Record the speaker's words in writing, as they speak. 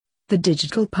The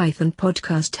Digital Python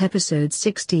Podcast, episode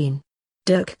 16.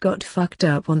 Dirk got fucked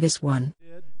up on this one.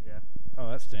 Yeah.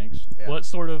 Oh, that stinks. Yeah. What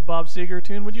sort of Bob Seger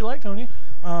tune would you like, Tony?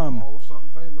 Something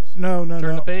famous. No.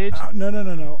 Turn the page?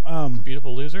 No.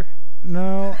 Beautiful Loser?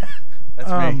 No.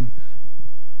 That's me.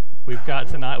 We've got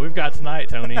tonight,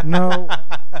 Tony. No.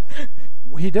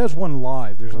 He does one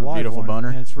live. There's a live Beautiful one, Boner.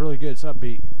 and it's really good. It's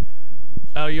upbeat.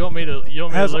 Oh, you want me to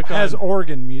look Has on?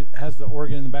 organ has the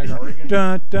organ in the background.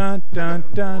 Dun dun dun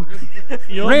dun.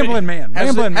 You want me- Ramblin' Man.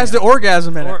 Has the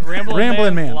orgasm in it.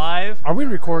 Ramblin' Man live? Are we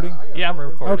recording? Yeah, I'm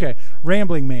recording. Okay.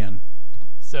 Rambling Man.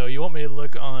 So you want me to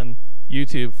look on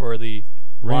YouTube for the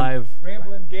live?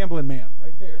 Ramblin' Gambling Man.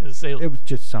 Right there. Does it say It was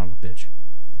just son of a bitch.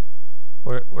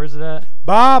 where's it at?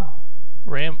 Bob,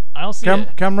 I don't see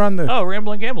it. come run the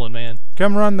Ramblin' Gambling Man.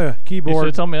 come run the You should keyboard.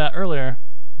 have told me that earlier.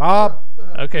 Bob.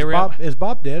 Okay, Is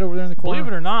Bob dead over there in the corner?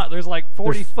 Believe it or not, there's like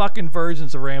 40 fucking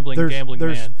versions of Rambling Gambling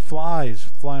there's Man. flies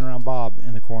flying around Bob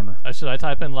in the corner. Should I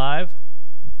type in live?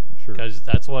 Sure. Because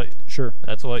that's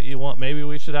what you want. Maybe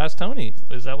we should ask Tony.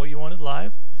 Is that what you wanted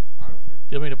live? Do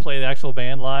you want me to play the actual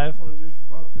band live? I'm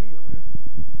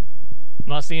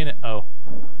not seeing it. Oh.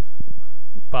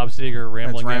 Bob Seger,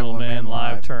 Rambling Gambling Man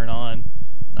live, turn on,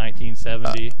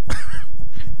 1970.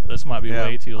 This might be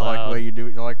way too loud. I like the way you do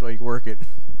it. I like the way you work it.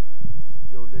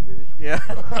 Yo, dig it. Yeah.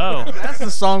 Oh. That's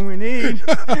the song we need.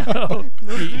 Oh.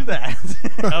 Let's do that.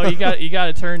 Oh, you got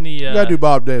to turn the. You gotta do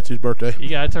Bob Dancy's birthday. You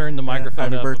got to turn the microphone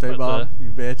Happy up. birthday, Bob. You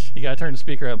bitch. You got to turn the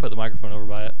speaker up and put the microphone over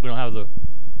by it. We don't have the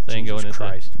thing going into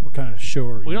Christ. What kind of show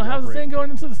are We you don't have the thing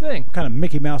going into the thing. What kind of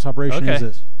Mickey Mouse operation Okay. is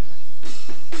this?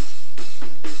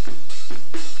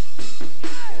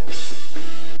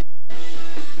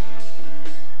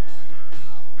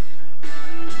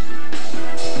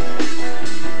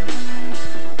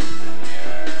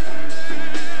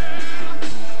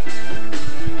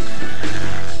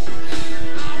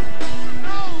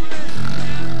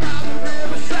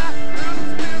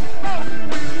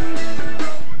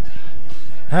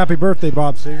 Happy birthday,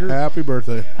 Bob Seger. Happy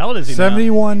birthday. How old is he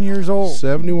 71 years old.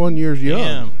 71 years young.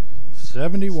 Damn.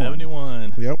 71.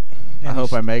 71. Yep. I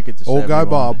hope I make it to Old 71. guy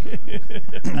Bob.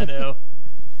 I know.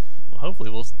 Well, hopefully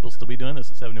we'll still be doing this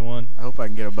at 71. I hope I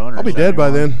can get a boner. I'll at be dead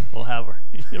by 71. then. We'll have her.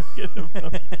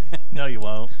 No, you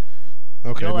won't.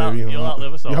 Okay, maybe. You'll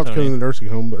outlive us all, You'll have to come to the nursing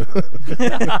home,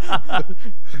 but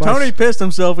Tony pissed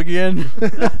himself again.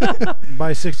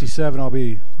 By 67, I'll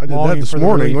be I did that longing this for the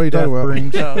morning. relief What are you talking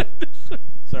death about? brings.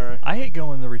 Sorry. I hate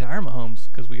going to retirement homes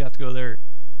because we got to go there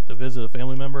to visit a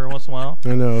family member once in a while. I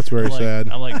know it's very sad.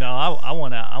 I'm like, no, I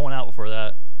want out. I want out before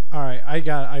that. All right, I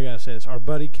gotta say this. Our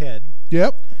buddy Ked,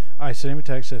 Yep. I sent him a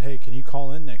text, said, hey, can you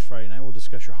call in next Friday night? We'll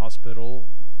discuss your hospital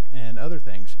and other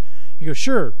things. He goes,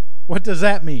 sure. What does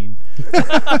that mean?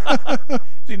 Do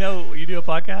you know you do a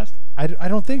podcast? I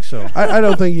don't think so. I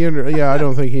don't think he. I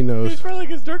don't think he knows. He's probably like,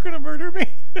 is Dirk gonna murder me?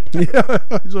 Yeah.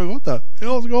 He's like, what the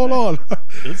hell's going on?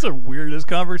 It's the weirdest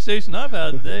conversation I've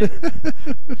had today.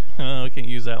 Oh, we can't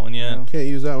use that one yet. Can't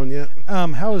use that one yet.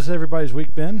 How has everybody's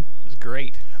week been? It's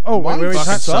great. Oh, wait, Mine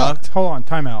fucking sucked. Hold on,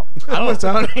 time out. Oh,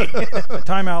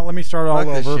 Time out. Let me start all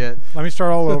Fuck this over. shit. Let me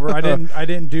start all over. I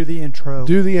didn't do the intro.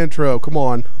 Do the intro. Come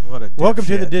on. What a Welcome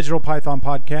to the dipshit. Digital Python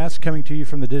Podcast, coming to you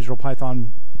from the Digital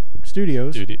Python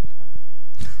Studios. dude.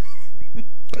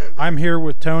 I'm here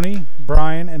with Tony,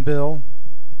 Brian, and Bill.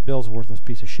 Bill's a worthless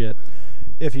piece of shit,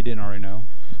 if you didn't already know.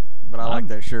 But I like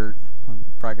that shirt. I'm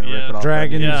probably going to rip it off.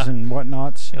 Dragons Yeah. and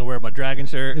whatnots. I'll wear my dragon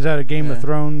shirt. Is that a Game of Yeah.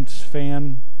 Thrones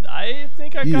fan? I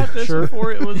think I got this sure?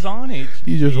 before it was on HBO.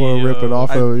 You just want to rip it off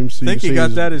I of him. So think you he see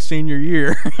got his- that his senior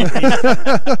year.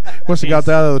 Must have got that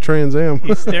out of the Trans Am.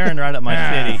 He's staring right at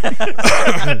my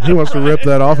titty. He wants to rip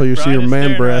that off of you. See Brian your is man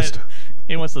staring breast.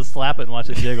 He wants to slap it and watch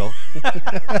it jiggle.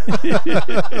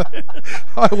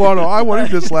 I want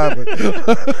him to slap it.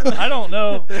 I don't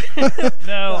know.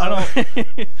 No, I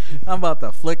don't. I'm about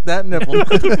to flick that nipple.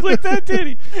 Flick that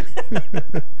titty.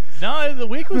 No, the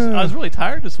week was. I was really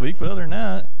tired this week, but other than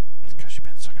that, Because you've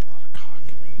been sucking a lot of cock.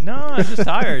 no, I was just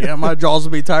tired. Yeah, my jaws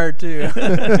will be tired too.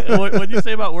 What did you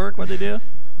say about work? What'd they do?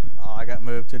 Oh, I got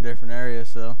moved to a different area,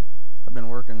 so I've been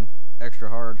working extra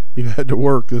hard. You had to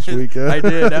work this week. I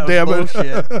did. That was Damn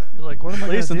bullshit. You're like, what am I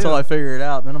At least gonna until do? I figure it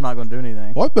out, then I'm not going to do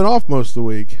anything. Well, I've been off most of the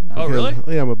week. Oh, really?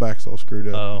 Yeah, my back's all screwed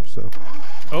up. Oh. So.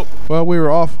 Oh. Well, we were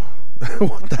off.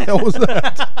 What the hell was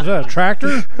that? Is that a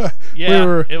tractor?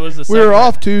 Yeah, it was. We were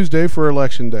off Tuesday for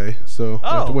election day, so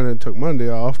I Oh. went and took Monday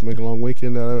off to make a long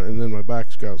weekend out of it, and then my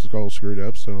back's got all screwed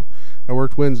up. So I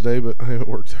worked Wednesday, but I haven't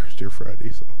worked Thursday or Friday.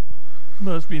 So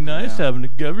Must be nice having a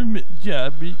government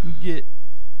job where you can get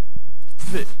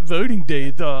voting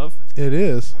days off. it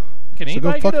is. Can So go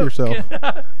anybody fuck get yourself.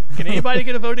 Can anybody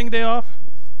get a voting day off?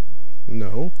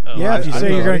 No. Oh, Yeah, if you I say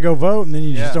you're know. going to go vote and then you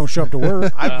Yeah. just don't show up to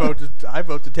work. I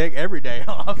vote to take every day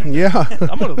off. Yeah.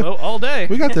 I'm gonna vote all day.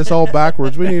 We got this all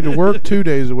backwards. We need to work 2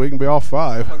 days a week and be off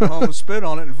 5. I'll go home and spit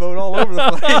on it and vote all over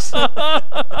the place.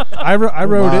 I wrote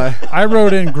my. it. I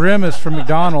wrote in Grimace from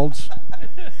McDonald's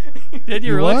Did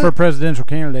you You really? what? for presidential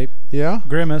candidate. Yeah.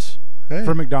 Grimace Hey.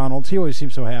 for McDonald's. He always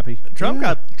seems so happy. Trump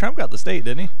got the state,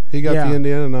 didn't he? He got Yeah. the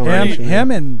Indiana nomination.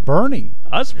 Him and Bernie.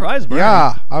 I was surprised, Bernie.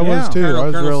 Yeah, I was Yeah. too. I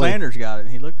was Colonel really. Sanders got it, and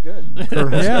he looked good.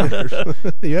 Colonel Yeah. Sanders.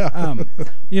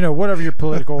 Yeah. Whatever your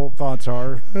political thoughts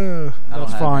are, I don't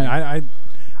that's have fine. any.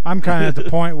 I'm kind of at the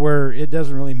point where it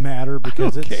doesn't really matter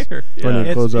because I don't it's care. When Yeah.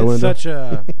 you close that it's window. such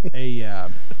a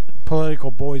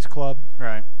political boys club,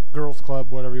 Right. girls club,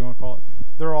 whatever you want to call it.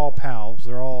 They're all pals.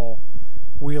 They're all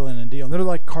wheeling and dealing. They're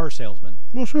like car salesmen.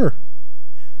 Well, sure.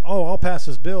 Oh, I'll pass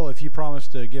this bill if you promise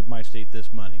to give my state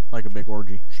this money. Like a big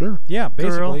orgy. Sure. Yeah,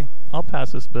 basically. Girl, I'll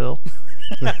pass this bill.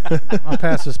 I'll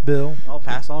pass this bill. I'll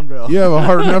pass on Bill. You have a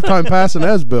hard enough time passing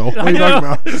as Bill. What are you talking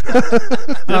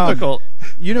about? Difficult.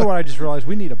 You know what I just realized?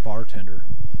 We need a bartender.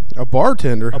 A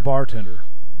bartender? A bartender.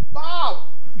 Bob.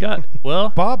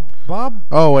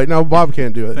 Oh, wait. No, Bob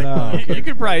can't do it. No. You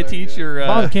could probably teach your.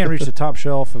 Bob can't reach the top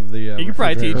shelf of the. You could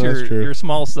probably teach refrigerator. That's true. your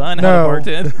small son how to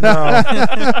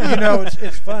bartend. No.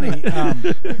 It's funny.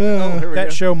 Here we That go.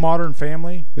 show Modern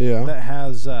Family. Yeah. That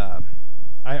has.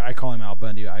 I call him Al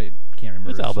Bundy. I can't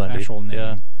remember It's his Al Bundy. actual name.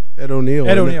 Yeah. Ed O'Neill.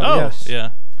 Ed isn't it? O'Neill. Oh, Yes. yeah.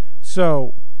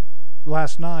 So,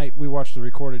 last night we watched the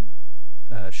recorded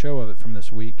show of it from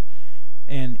this week,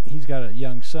 and he's got a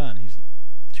young son. He's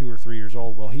 2 or 3 years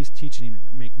old. Well, he's teaching him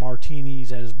to make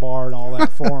martinis at his bar and all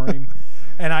that for him.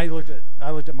 And I looked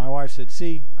at my wife. Said,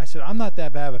 "See, I said I'm not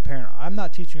that bad of a parent. I'm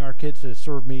not teaching our kids to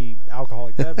serve me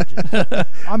alcoholic beverages.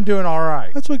 I'm doing all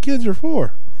right. That's what kids are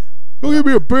for. Go give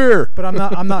me a beer. But I'm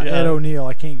not Yeah. Ed O'Neill.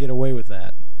 I can't get away with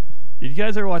that. Did you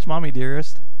guys ever watch Mommy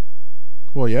Dearest?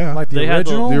 Well, yeah. Like the They had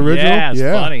original. The original? Yeah, it's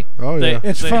Yeah. funny. Oh, yeah.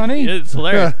 It's funny? It's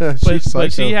hilarious. She's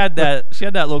but she psycho. had that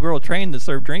little girl trained to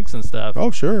serve drinks and stuff.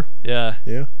 Oh, sure. Yeah.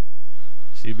 Yeah.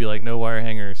 She'd be like, no wire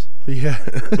hangers. Yeah.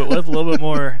 But with a little bit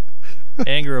more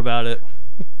anger about it.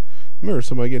 Remember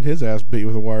somebody getting his ass beat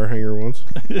with a wire hanger once.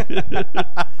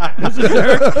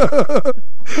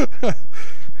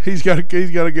 He's got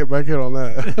to get back in on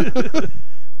that.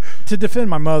 To defend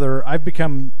my mother, I've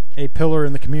become a pillar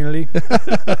in the community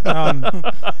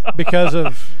because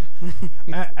of.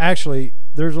 Actually,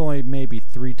 there's only maybe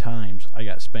 3 times I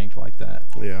got spanked like that.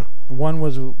 Yeah. One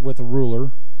was with a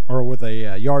ruler or with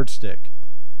a yardstick,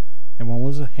 and one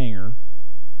was a hanger,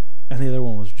 and the other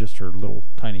one was just her little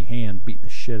tiny hand beating the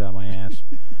shit out of my ass.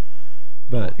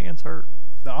 But Hands hurt.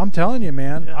 I'm telling you,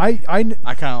 man, Yeah. I kind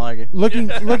of like it. looking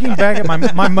back at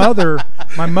my mother.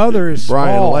 My mother is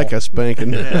Brian small. like a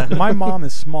spanking. My mom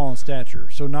is small in stature,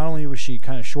 so not only was she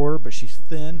kind of shorter, but she's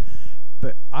thin.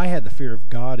 But I had the fear of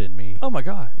God in me. Oh my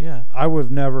God. Yeah. I would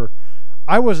have never.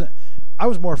 I was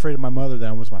more afraid of my mother than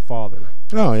I was my father.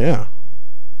 Oh, yeah.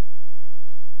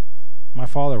 My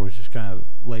father was just kind of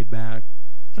laid back,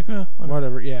 Like,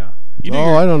 whatever. Yeah. You knew,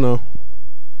 Oh, I don't know.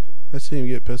 I've seen him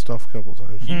get pissed off a couple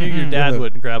times. you knew your dad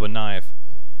wouldn't grab a knife.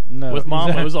 No. With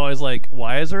Mom, it was always like,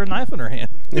 why is there a knife in her hand?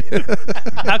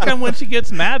 How come when she gets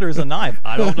mad, there's a knife?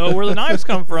 I don't know where the knives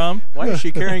come from. Why is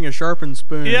she carrying a sharpened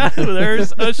spoon? Yeah,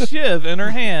 there's a shiv in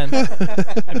her hand.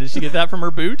 Did she get that from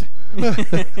her boot?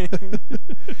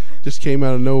 Just came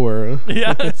out of nowhere, huh?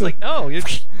 Yeah, it's like, oh,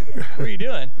 what are you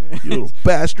doing? You little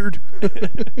bastard.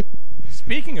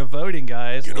 Speaking of voting,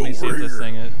 guys, let me see if this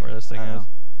thing is, where this thing is.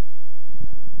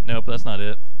 Nope, that's not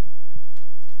it.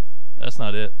 That's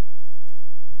not it.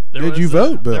 Did you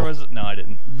vote, Bill? No, I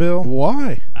didn't. Bill.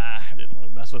 Why? I didn't want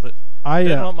to mess with it. I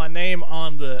didn't want my name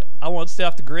on the. I want to stay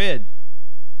off the grid.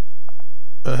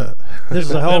 Uh, This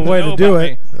is a hell of a Them way know to do about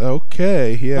it. me.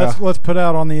 okay, yeah. Let's put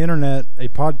out on the internet a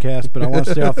podcast, but I want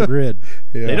to stay off the grid.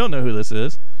 Yeah. They don't know who this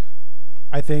is,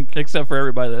 I think. except for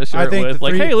everybody that I share I it think with. the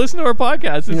Like, three- hey, listen to our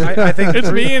podcast. It's, I think it's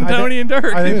me and Tony and Dirk,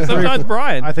 I think and the 3 or sometimes 4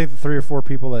 Brian. I think the 3 or 4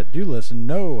 people that do listen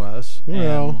know us.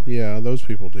 Well, yeah, those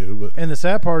people do, but And the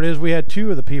sad part is we had 2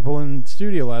 of the people in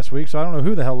studio last week, so I don't know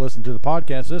who the hell listened to the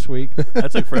podcast this week. That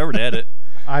took forever to edit.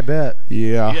 I bet.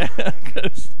 yeah. Yeah,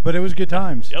 'cause But it was good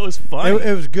times. it was fun.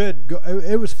 It was good.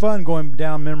 It was fun going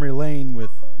down memory lane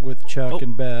with Chuck Oh.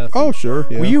 and Beth. Oh, sure.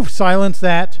 Yeah. Will you silence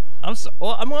that? I'm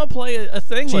gonna play a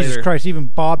thing Jesus later. Christ, even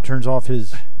Bob turns off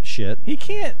his shit. He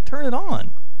can't turn it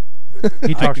on.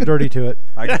 He talks dirty to it.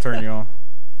 I can turn you on.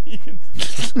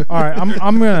 All right,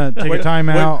 I'm gonna take a time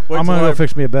out. wait I'm till gonna go I-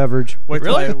 fix me a beverage. Wait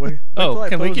till Really? wait Oh, till I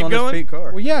can we pose keep on this going? pink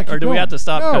car. Well, yeah, keep Or do we going. have to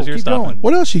stop No, 'cause you're keep stopping? going.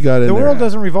 What else you got in The there? world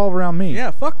doesn't revolve around me.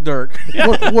 Yeah, fuck Dirk.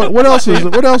 What else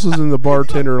is in the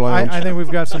bartender lounge? I think we've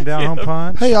got some down home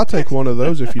punch. Hey, I'll take one of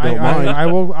those if you don't mind. I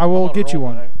will get you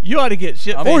one. You ought to get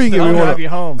shit. Or you give me one. drive you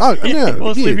home. Oh, yeah,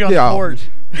 We'll sleep you on yeah. the porch.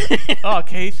 Oh,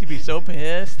 Casey'd be so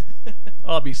pissed.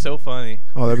 Oh, it'd be so funny.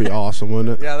 Oh, that'd be awesome,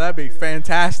 wouldn't it? Yeah, that'd be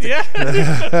fantastic.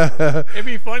 Yeah. It'd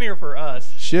be funnier for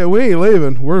us. Shit, we ain't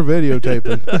leaving. We're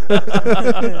videotaping.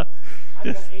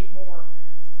 Just 8 more.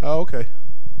 Oh, okay.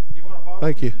 You want a bottle?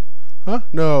 Thank you. Huh?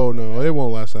 No, it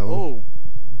won't last that long. Oh,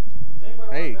 Does anybody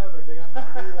want Hey. a beverage? I got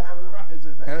Mountain Dew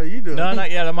water. how you doing? No,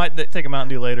 not yet. I might take a Mountain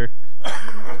Dew later.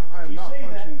 I'm not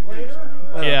punching the goose, I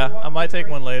know that. Yeah, I might take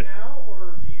one later. Now,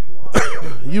 or do you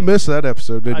want? You missed that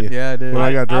episode, didn't you? Yeah, I did. When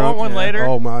I got I drunk. want one Yeah. later.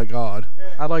 Oh my God.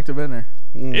 I'd like to have been there.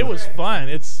 Mm. It was fun.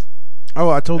 It's Oh,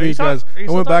 I told Are you these talk- guys. are you I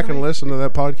still went back talking and to me? listened to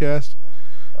that podcast,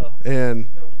 Oh. and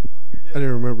I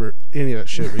didn't remember any of that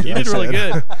shit. You I did really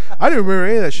said. good. I didn't remember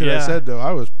any of that shit I Yeah. said though.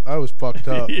 I was fucked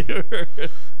up. You were-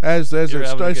 As You're it,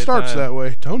 having a it good starts time. that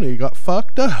way. Tony got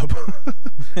fucked up.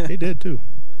 He did too.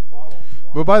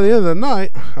 But by the end of the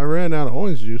night, I ran out of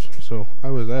orange juice, so I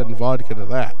was adding vodka to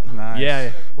that. Nice.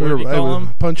 Yeah. What We did you I call was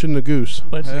them? punching the goose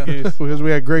Bunch of goose. because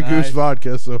we had Grey Goose Nice.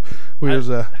 vodka, so we I- was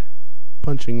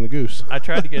punching the goose. I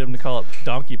tried to get them to call it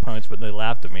Donkey Punch, but they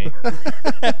laughed at me.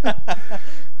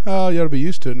 Oh, you ought to be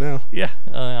used to it now. Yeah,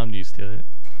 I'm used to it.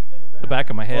 The back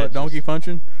of my head. What, donkey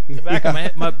punching? The back of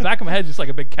my back of my head is just like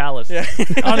a big callus. Yeah. I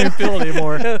don't even feel it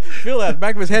anymore. Feel that.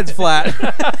 Back of his head's flat.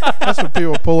 That's what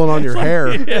people pulling on your hair.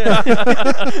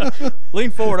 Lean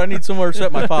forward. I need somewhere to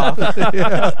set my pop.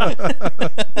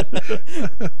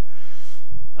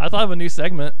 I thought of a new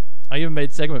segment. I even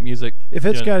made segment music. If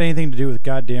it's Yeah. got anything to do with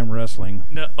goddamn wrestling,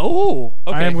 No. Oh,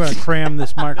 okay. I am going to cram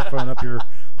this microphone up your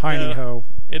hiney No. ho.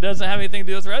 It doesn't have anything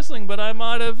to do with wrestling, but I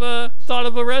might have thought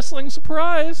of a wrestling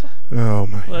surprise. Oh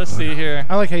my. Let's see here.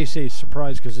 I like how you say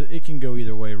surprise because it can go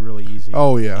either way really easy.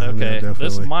 Oh yeah. Okay, yeah, definitely.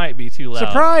 this might be too loud.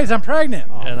 Surprise! I'm pregnant.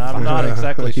 Oh, And I'm not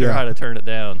exactly sure Yeah. how to turn it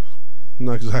down. I'm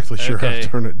not exactly sure how Okay. to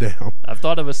turn it down. I've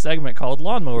thought of a segment called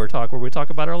Lawnmower Talk, where we talk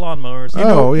about our lawnmowers.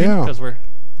 Oh, yeah. Because we're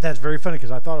That's very funny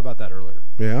because I thought about that earlier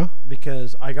Yeah.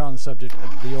 because I got on the subject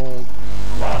of the old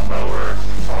lawnmower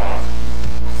talk.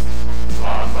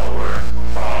 Lawnmower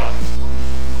talk.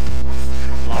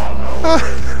 Lawnmower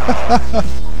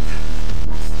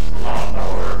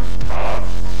Lawnmower talk.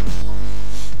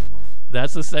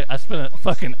 That's the I spent a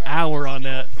fucking hour on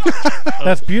that.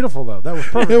 That's beautiful though. That was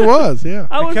perfect. It was. Yeah.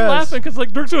 I was Because- laughing because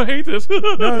like Dirk's gonna hate this.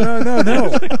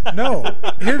 No.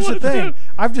 Here's the thing.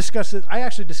 I've discussed it. I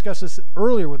actually discussed this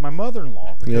earlier with my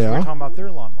mother-in-law because we Yeah. were talking about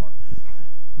their lawnmower.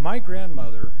 My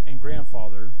grandmother and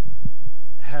grandfather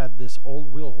had this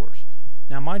old wheel horse.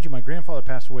 Now, mind you, my grandfather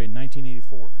passed away in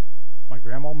 1984. My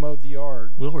grandma mowed the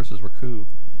yard. Wheel horses were cool.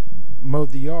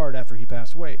 Mowed the yard after he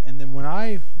passed away, and then when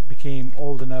I became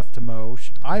old enough to mow,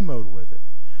 I mowed with it.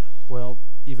 Well,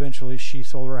 eventually she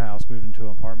sold her house, moved into an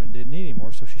apartment, didn't need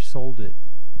anymore, so she sold it,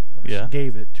 or Yeah. she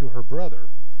gave it to her brother,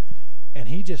 and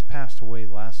he just passed away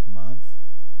last month.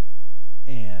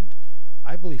 And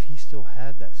I believe he still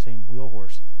had that same wheel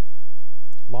horse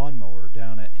lawnmower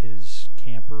down at his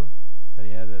camper that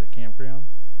he had at a campground,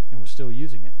 and was still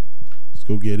using it. Let's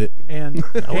go get it. And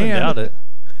I wouldn't doubt it.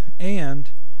 And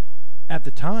at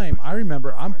the time, I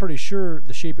remember, I'm pretty sure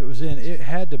the shape it was in, it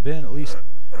had to have been at least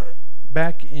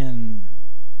back in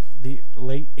the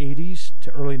late 80s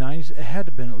to early 90s, it had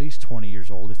to have been at least 20 years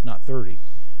old, if not 30.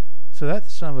 So that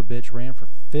son of a bitch ran for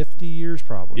 50 years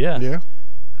probably. Yeah. Yeah.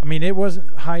 I mean, it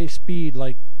wasn't high speed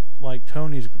like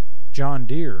Tony's John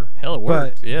Deere. Hell, it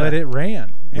worked. Yeah. But it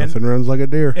ran. Nothing runs like a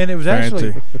deer. And it was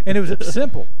actually, Fancy. and it was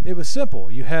simple. It was simple.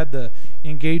 You had the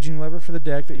engaging lever for the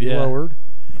deck that you Yeah. lowered.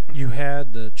 You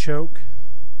had the choke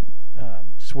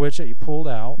switch that you pulled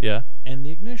out, Yeah. and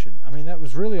the ignition. I mean, that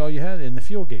was really all you had in the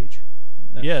fuel gauge.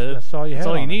 That's all you had. That's all you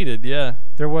on it. needed. Yeah.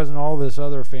 There wasn't all this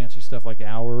other fancy stuff like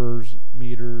hours,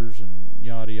 meters, and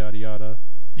yada yada yada.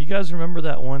 Do you guys remember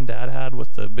that one Dad had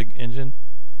with the big engine?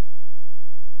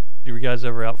 You guys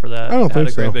ever out for that? I don't It think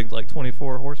had a great so. big like 20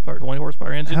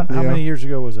 horsepower engine. How Yeah. many years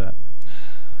ago was that?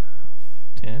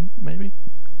 10 maybe.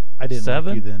 I didn't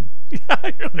 7? like you then.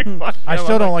 Yeah, you're like, fuck. I no,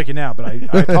 still I'm don't like you now, but I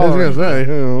I was tolerate gonna it.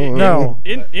 say. No.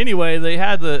 Anyway,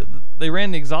 they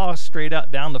ran the exhaust straight out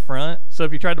down the front. So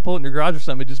if you tried to pull it in your garage or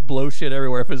something, it just blows shit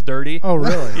everywhere if it's dirty. Oh,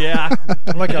 really? Yeah.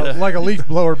 like a leaf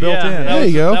blower built yeah, in. That There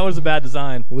was, you go. That was a bad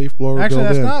design. Leaf blower Actually,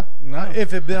 built that's in. not.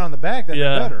 If it'd been on the back, that'd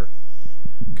Yeah. be better.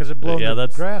 because it blows Yeah, the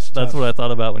grass. that's what I thought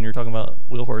about when you were talking about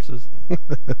wheel horses. I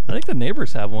think the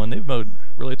neighbors have one. They've mowed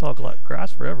really tall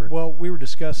grass forever. Well, we were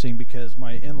discussing because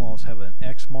my in-laws have an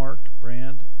X-Mark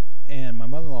brand, and my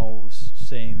mother-in-law was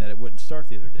saying that it wouldn't start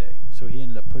the other day, so he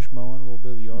ended up push mowing a little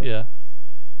bit of the yard. Yeah.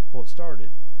 Well, it started,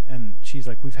 and she's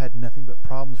like, "We've had nothing but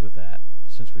problems with that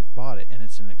since we've bought it, and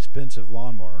it's an expensive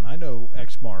lawnmower." And I know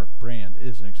X-Mark brand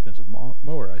is an expensive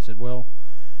mower. I said, "Well,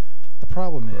 the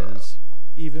problem is,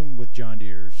 even with John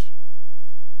Deere's,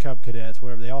 Cub Cadets,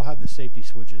 whatever, they all have the safety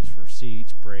switches for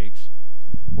seats, brakes,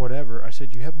 whatever." I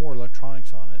said, "You have more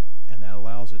electronics on it, and that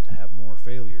allows it to have more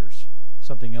failures,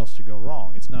 something else to go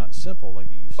wrong. It's not simple like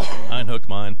it used to be." I unhooked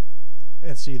mine.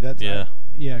 And see, that's Yeah.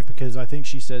 because I think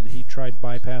she said he tried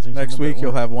bypassing. Next week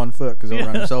he'll have 1 foot because he'll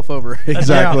run himself over.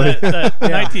 Exactly. That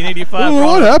 1985.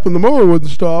 What happened? The mower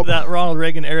wouldn't stop. That Ronald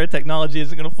Reagan era technology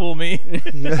isn't going to fool me.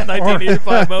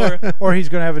 1985 mower. Or he's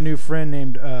going to have a new friend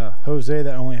named Jose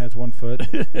that only has 1 foot.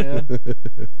 Yeah.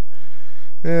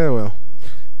 Yeah, well,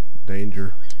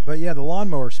 danger. But yeah, the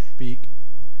lawnmower speak.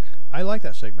 I like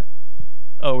that segment.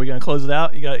 Oh, we're going to close it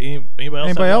out? You got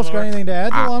anybody else got anything to add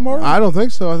to the lawnmower? I don't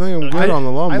think so. I think I'm good on the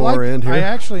lawnmower end here. I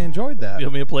actually enjoyed that. You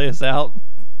want me to play us out?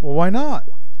 Well, why not?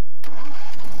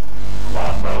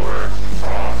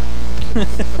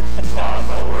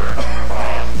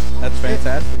 That's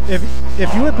fantastic.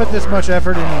 If you would put this much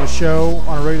effort into the show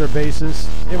on a regular basis,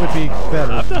 it would be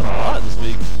better. I've done a lot this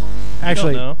week.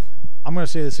 Actually, I'm going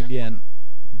to say this again.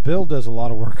 Bill does a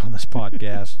lot of work on this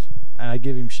podcast, and I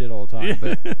give him shit all the time.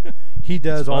 But he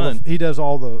does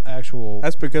all the actual.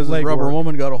 That's because the rubber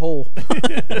woman got a hole. I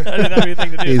didn't have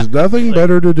anything to do. He's nothing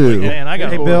better to do. Yeah, and I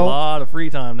got a lot of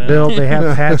free time now. Bill, they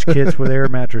have patch kits with air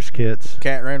mattress kits.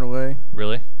 Cat ran away.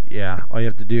 Really? Yeah. All you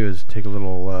have to do is take a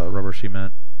little rubber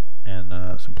cement and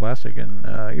some plastic, and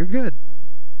you're good.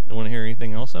 You want to hear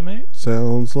anything else I made?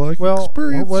 Sounds like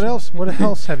experience. What else? What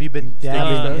else have you been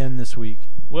dabbing in this week?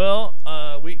 Well,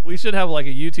 we should have like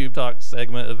a YouTube talk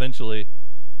segment eventually,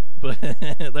 but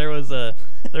there was a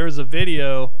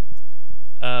video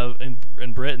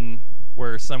in Britain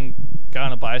where some guy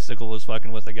on a bicycle was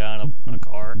fucking with a guy in a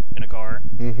car,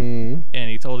 Mm-hmm. and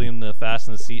he told him to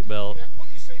fasten the seatbelt. Yeah, put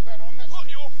your seatbelt on. Put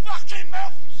your fucking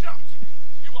mouth shut.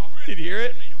 You are really. Did you hear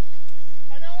it?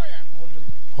 I know I am.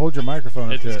 Hold your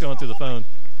microphone. It's going through the phone.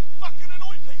 Fucking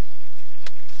annoy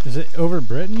people. Is it over in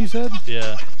Britain? You said?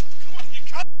 Yeah.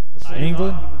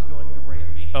 England?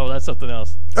 Oh, that's something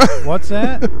else. What's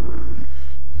that? I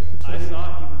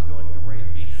thought he was going to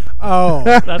rape me. Oh,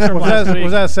 That's from last week.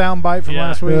 Was that a sound bite from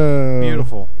last week?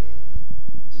 Beautiful.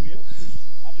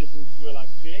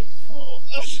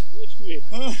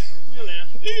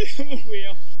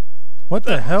 What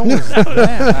the hell was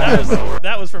that?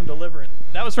 That was from Deliverance.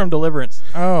 That was from Deliverance.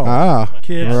 Oh,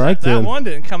 kids. All right that then. one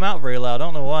didn't come out very loud. I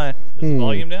don't know why. Is the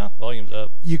volume down? Volume's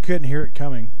up. You couldn't hear it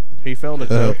coming. He felt it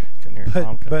though. Couldn't hear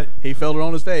Tom come. But He felt it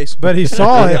on his face. he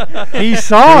saw it. He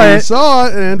saw He it. saw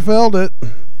it and felt it.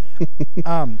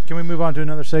 Can we move on to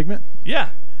another segment? Yeah.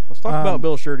 Let's talk about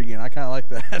Bill's shirt again. I kind of like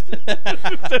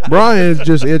that. Brian's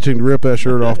just itching to rip that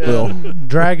shirt off Bill.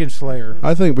 Dragon Slayer.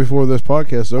 I think before this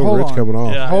podcast is over, Hold it's on. coming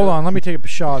off. Yeah. Hold on. Let me take a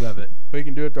shot of it. We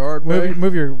can do it the hard way.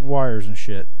 Move your wires and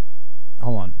shit.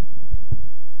 Hold on.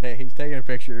 Hey, he's taking a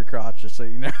picture of your crotch, just so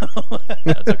you know.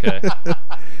 That's okay.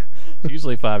 It's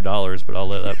usually $5, but I'll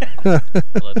let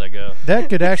that go. That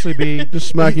could actually be. Just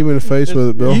smack him in the face with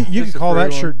it, Bill. You could call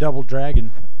that shirt Double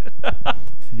Dragon.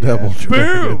 Double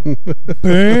Boom!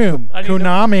 Boom.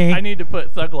 Konami. I need to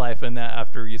put Thug Life in that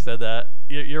after you said that.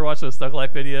 You ever watch those Thug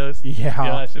Life videos? Yeah.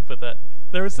 Yeah, I should put that.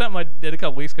 There was something I did a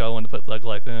couple weeks ago I wanted to put Thug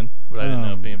Life in, but I didn't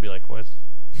know if he'd be like, what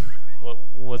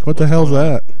the hell's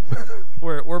that?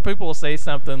 Where people will say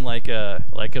something like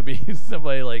could be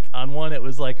somebody like on one it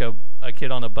was like a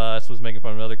kid on a bus was making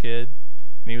fun of another kid,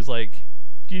 and he was like,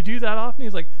 "Do you do that often?"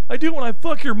 He's like, "I do when I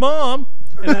fuck your mom."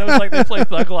 And then it was like they play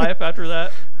Thug Life after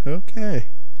that. Okay.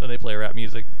 Then they play rap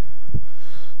music.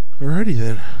 Alrighty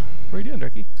then. What are you doing,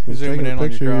 Turkey? He's zooming in on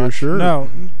picture your of your crotch. shirt. No,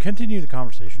 continue the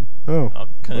conversation. Oh. I'll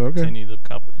continue the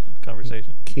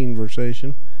conversation.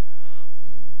 Conversation.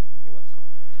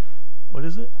 What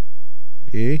is it?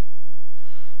 Yeah.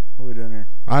 What are we doing here?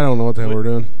 I don't know what the hell we're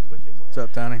doing. What's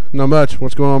up, Tony? Not much.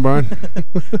 What's going on, Brian?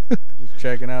 Just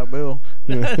checking out Bill.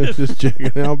 Yeah, just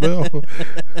checking out Bill.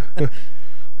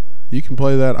 You can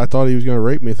play that. I thought he was going to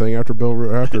rape me thing after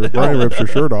Brian rips your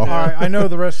shirt off. All right, I know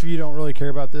the rest of you don't really care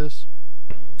about this,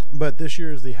 but this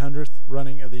year is the 100th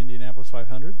running of the Indianapolis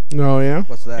 500. Oh yeah.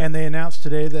 What's that? And they announced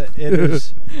today that it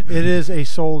is a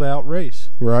sold out race.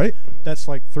 Right. That's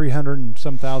like 300 and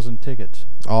some thousand tickets.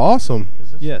 Awesome.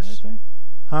 Is this Yes. the right thing?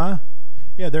 Huh?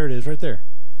 Yeah, there it is, right there.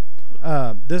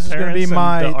 This is going to be Terrence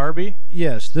my and Darby.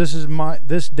 yes. This is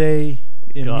this day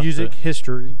in You'll have music to-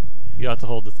 history. You have to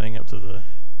hold the thing up to the.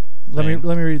 Let me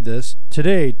read this.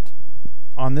 Today,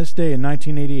 on this day in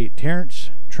 1988, Terrence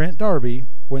Trent D'Arby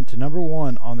went to number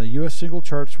 1 on the U.S. single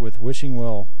charts with "Wishing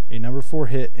Well," a number 4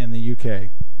 hit in the UK.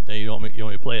 Yeah, you want me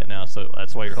to play it now, so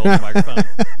that's why you're holding the microphone.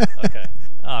 Okay.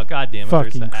 Oh, God damn it!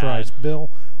 Fucking there's the Christ, ad.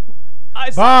 Bill.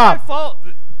 It's Bob! not my fault.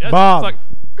 That's Bob! fuck-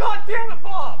 God damn it,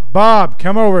 Bob! Bob,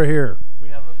 come over here. We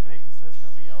have a fake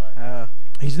assistant we yell at.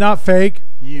 He's not fake.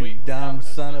 You We dumb have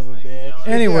an son of a assistant bitch. yell at.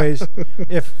 Anyways,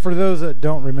 if for those that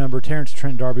don't remember, Terrence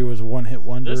Trent D'Arby was a one-hit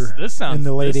wonder This sounds in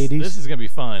the late this, 80s. This is gonna be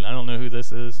fun. I don't know who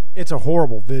this is. It's a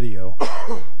horrible video.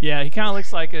 Yeah, he kind of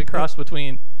looks like a cross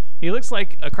between. He looks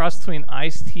like a cross between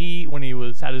Ice-T when he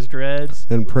had his dreads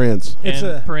And Prince. It's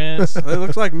and a- Prince. It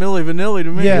looks like Milli Vanilli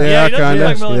to me. Yeah. Yeah, he does look kinda,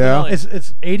 like Milli yeah. Vanilli.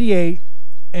 It's 88,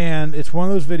 and it's one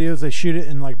of those videos they shoot it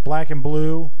in like black and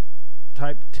blue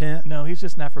type tint. No, he's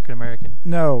just an African American.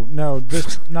 No,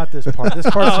 this not this part. This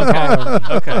part's Oh, in okay.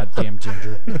 Halloween. Okay. Goddamn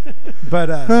ginger.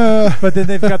 But then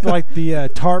they've got the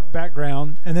tarp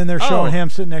background, and then they're showing Oh. him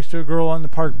sitting next to a girl on the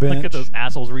park bench. Look at those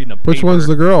assholes reading a paper. Which one's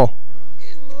the girl?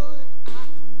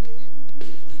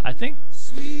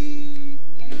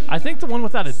 I think the one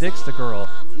without a dick's the girl.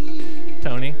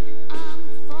 Tony.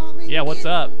 Yeah, what's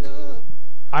up?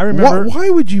 I remember Why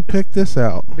would you pick this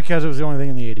out? because it was the only thing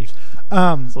in the 80s.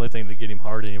 It's the only thing to get him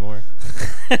hard anymore.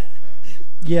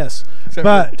 Yes, Except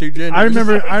but for two genders. I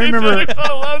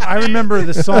remember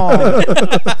the song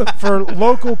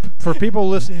for people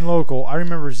listening local. I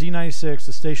remember Z96,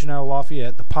 the station out of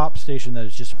Lafayette, the pop station that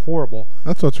is just horrible.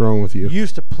 That's what's wrong with you.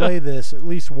 Used to play this at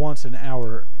least once an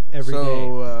hour every day.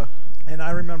 So, And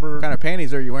I remember what kind of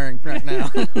panties are you wearing right now?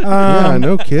 Yeah,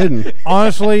 no kidding.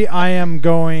 honestly, I am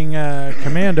going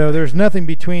commando. There's nothing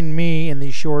between me and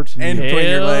these shorts And and between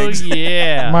your Hell legs.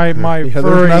 yeah. my Yeah, furry,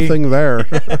 there's nothing there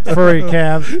furry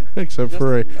calves. except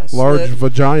for a a large slit.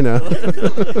 vagina.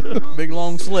 Big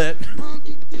long slit.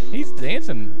 He's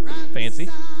dancing fancy.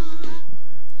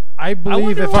 I believe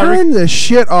wonder if why- I Turn this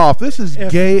shit off. This is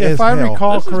if, gay if as I hell.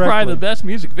 recall This is correctly, probably the best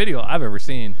music video I've ever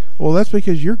seen. Well, that's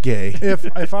because you're gay.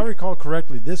 if I recall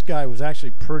correctly, this guy was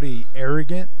actually pretty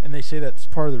arrogant, and they say that's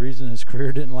part of the reason his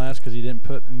career didn't last because he didn't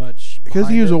put much. Because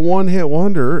he behind was it. a one-hit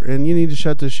wonder, and you need to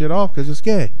shut this shit off because it's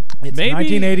gay. It's Maybe-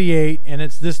 1988, and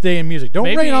it's this day in music. Don't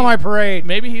Maybe- rain on my parade.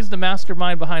 Maybe he's the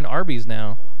mastermind behind Arby's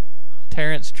now.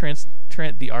 Terrence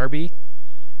Trent the Arby.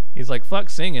 He's like, fuck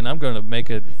singing. I'm going to make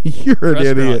a You're an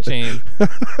restaurant idiot. chain.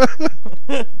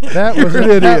 That was You're an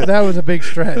idiot. that was a big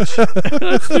stretch.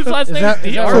 That's his last Is name. that- The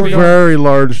is that That's a Arby. very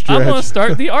large I'm going to stretch.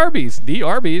 start the Arby's. The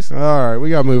Arby's. All right, we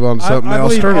got to move on to something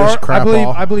else. Turn this crap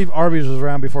off. I believe Arby's was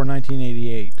around before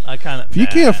 1988. I kind of. If you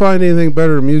can't find anything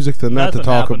better in music than that to Nothing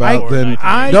talk happened about, before then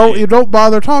 1988. you don't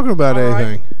bother talking about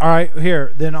anything. All right,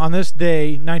 here. Then on this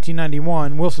day,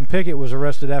 1991, Wilson Pickett was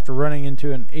arrested after running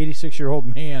into an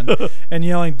 86-year-old man and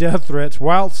yelling death threats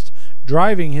whilst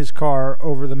driving his car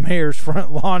over the mayor's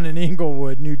front lawn in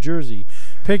Inglewood, New Jersey.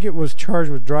 Pickett was charged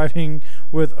with driving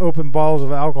with open bottles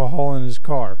of alcohol in his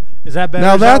car. Is that better?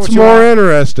 Now Is that that's what you more want?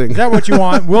 interesting. Is that what you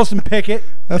want? Wilson Pickett?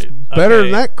 That's Okay, better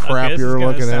than that crap okay, you're this is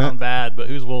looking gonna sound at. bad, but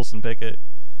who's Wilson Pickett?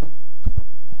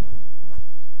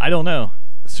 I don't know.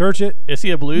 Search it. Is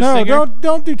he a blues No, singer?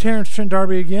 don't do Terrence Trent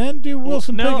D'Arby again. Do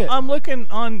Wilson no, Pickett. I'm looking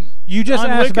on. You just on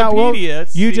asked about Wikipedia.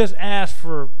 You See- just asked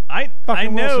for I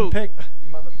fucking know. Wilson Pickett.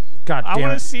 God I damn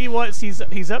want it. to see what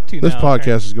he's up to This now.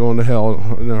 podcast is going to hell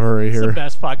in a hurry It's the here.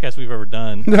 best podcast we've ever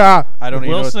done. Nah. I don't even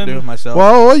know what to Wilson- do with myself.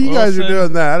 Well, while you guys are Wilson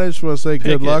doing that, I just want to say good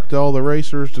Pickett. luck to all the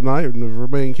racers tonight in the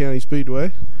Vermilion County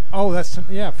Speedway. Oh, that's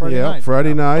Friday yeah, night.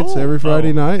 Friday nights. Oh. Every Friday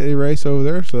Oh. night they race over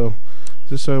there. So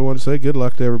just so I want to say good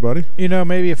luck to everybody. You know,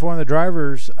 maybe if one of the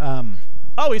drivers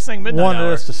Oh, he's saying Midnight wanted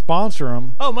Hour. us to sponsor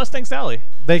them, Oh, Mustang Sally.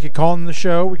 they could call in the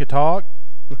show. We could talk.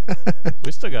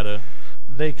 We still gotta.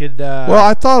 They could. Well,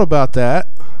 I thought about that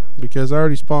because we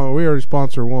already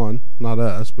sponsor one, not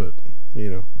us, but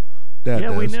Dad Yeah,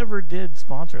 does. we never did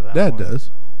sponsor that. Dad one. does.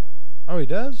 oh, he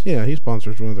does. Yeah, he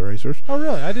sponsors one of the racers. Oh,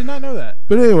 really? I did not know that.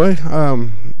 But anyway,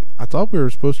 I thought we were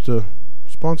supposed to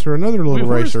sponsor another We little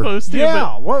were racer. supposed to.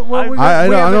 Yeah. But What we I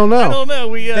we don't know. I don't know.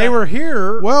 We They were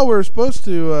here. Well, we're supposed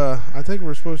to. I think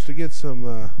we're supposed to get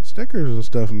some stickers and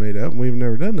stuff made up, and we've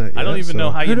never done that yet. I don't even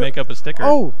know how Who you do- make up a sticker.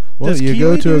 Oh, Well, does you Keeley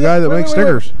go to do a guy that Wait, makes wait,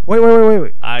 wait. stickers.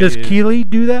 Wait. I Does do. Keeley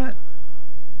do that?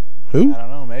 Who? I don't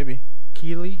know, maybe.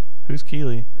 Keeley. Who's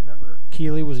Keeley? Remember,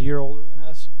 Keeley was a year older than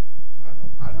us.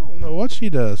 I don't know what she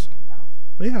does.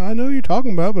 Yeah, I know who you're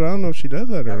talking about, but I don't know if she does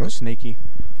that That or was not. sneaky.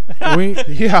 We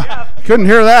Yeah, couldn't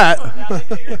hear that.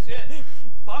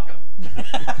 Fuck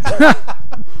him.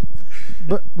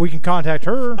 But we can contact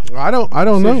her. I don't See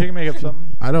if she know. can make up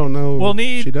something. I don't know. We'll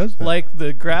need she does that. like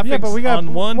the graphics Yeah, but we got-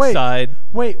 on one wait, side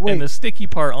Wait. and the sticky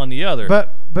part on the other.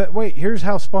 But wait. Here's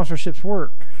how sponsorships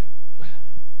work.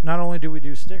 Not only do we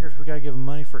do stickers, we gotta give them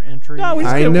money for entry. No, we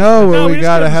just I give- know, no, but we we just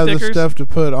gotta give them have the stickers. stuff to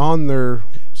put on their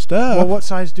stuff. Well, what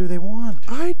size do they want?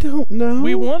 I don't know.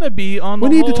 we want to be on the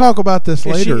We need to whole- talk about this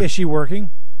later. Is she working?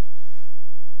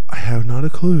 I have not a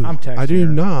clue. I'm texting I do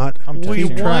her. not I'm We keep texting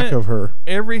her. track want- of her.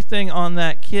 everything on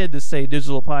that kid to say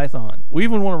Digital Python. We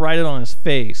even want to write it on his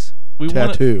face. We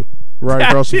want Tattoo right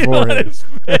across the tattoo on forehead. his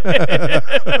face.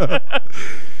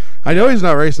 I know he's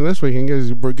not racing this weekend because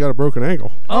he's got a broken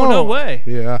ankle. Oh, no way.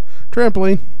 Yeah,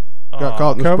 trampoline. Got Aw,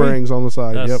 caught in the Kobe? springs on the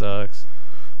side. That Yep, sucks.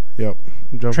 yep.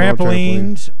 Jumped on a trampoline.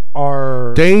 Trampolines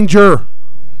are. Danger.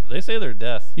 They say they're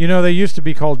death. You know, they used to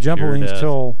be called jumpolines death.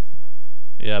 till.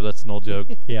 Yeah, that's an old joke.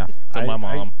 Yeah. To my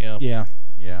mom. Yeah.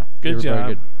 Yeah. Good They were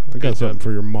very job. I got Good something job.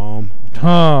 for your mom.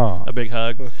 Huh. A big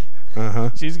hug.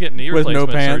 She's getting knee With no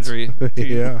replacement pants. surgery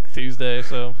Yeah. Tuesday,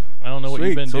 so I don't know what you've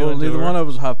Sweet. been So doing. neither to one her. of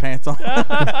us will have pants on.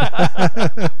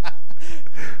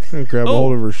 Grab a Oh.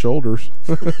 hold of her shoulders.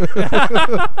 Give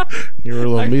her a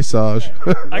little massage.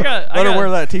 I got. Let her wear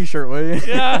that T-shirt, will you?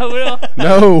 Yeah, I will.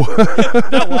 No.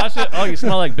 Don't wash it. Oh, you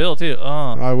smell like Bill too. Oh.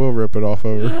 I will rip it off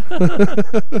of her.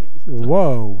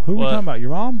 Whoa. Who are we What? talking about? Your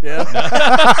mom? Yeah.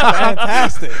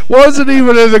 Fantastic. Wasn't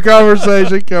even in the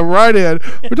conversation. Come right in.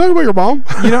 We're talking about your mom.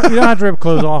 You don't have to rip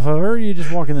clothes off of her. You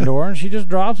just walk in the door and she just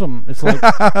drops them. It's like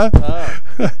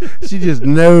She just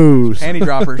knows. Panty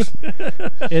droppers.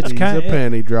 it's She's kind a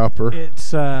panty dropper.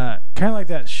 It's kind of like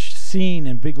that scene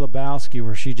in Big Lebowski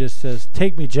where she just says,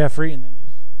 "Take me, Jeffrey," and then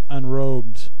just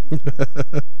unrobes.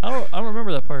 I don't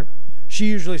remember that part. She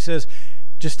usually says,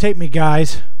 "Just take me,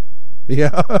 guys."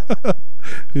 Yeah.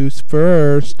 Who's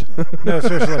first? No,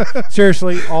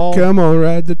 seriously. All Come on,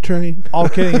 ride the train. all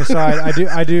kidding aside,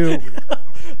 I do.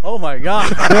 Oh my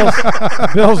God.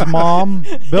 Bill's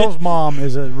mom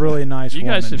is a really nice You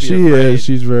woman. guys should be She afraid. is.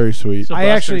 She's very sweet. She'll I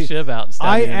bust her actually- shiv out and stab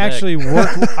I you in the neck.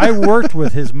 actually worked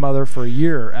with his mother for a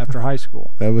year after high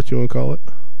school. Is that what you want to call it?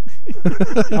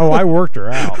 Oh, I worked her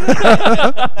out.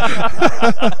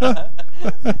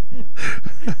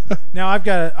 Now I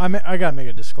got to make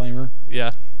a disclaimer.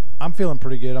 Yeah. I'm feeling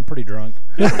pretty good. I'm pretty drunk.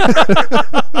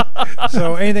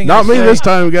 So anything Not I me say, this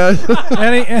time, guys.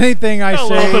 anything I A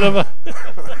little bit of say,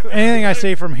 a. anything I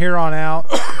say from here on out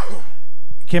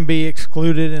can be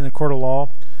excluded in a court of law.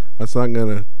 That's not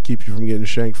gonna keep you from getting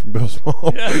shanked from Bill's mom.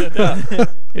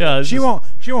 Yeah. it's She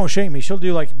just- won't shake me. She'll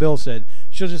do like Bill said.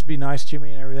 She'll just be nice to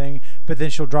me and everything. But then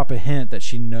she'll drop a hint that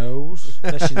she knows,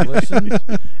 that she listens,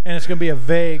 and it's gonna be a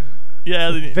vague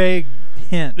Yeah.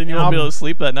 hint. Then you And won't be I'll- able to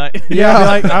sleep that night.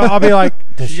 Yeah, I'll be like,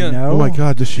 does She's she gonna- know? Oh my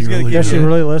God, does she She's gonna really? give Does do she that?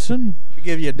 really listen? She'll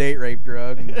give you a date rape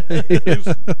drug.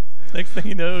 Next thing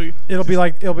you know, It'll be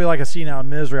like a scene out of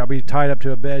Misery. I'll be tied up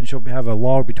to a bed. And she'll have a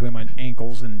log between my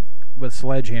ankles and with a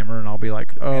sledgehammer, and I'll be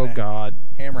like, oh And a- God.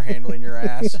 Hammer handling your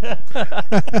ass.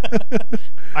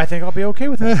 I think I'll be okay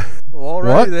with that. Well, all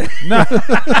What? right then. No,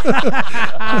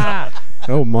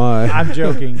 Oh my. I'm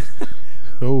joking.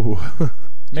 Oh.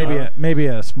 Maybe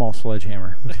a small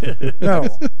sledgehammer. No,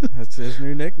 That's his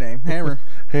new nickname, Hammer.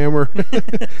 Hammer.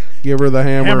 Give her the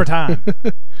hammer. hammer time. do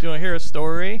you want to hear a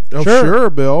story? Oh Sure. sure,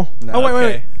 Bill. No. Oh wait.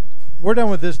 Okay. We're done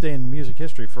with this day in music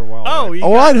history for a while. Oh, right? you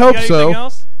Oh, got, I'd you hope got so. anything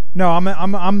else? No,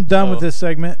 I'm done with Oh. this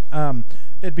segment.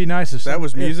 It'd be nice if That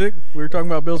was music. We were talking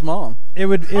about Bill's mom. It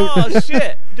would. Oh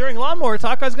shit! During lawnmower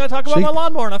talk, I was going to talk about She- my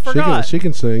lawnmower, and I forgot. She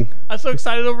can sing. I'm so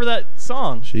excited over that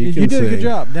song. She You can did sing. a good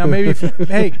job. Now maybe if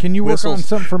hey, can you work on Whistles.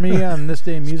 something for me on this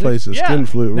day in music? Plays the Yeah. skin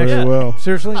flute Next- very well.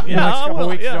 Seriously, in the Yeah, next I couple will.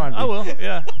 weeks, Yeah, John. I will.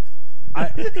 Yeah.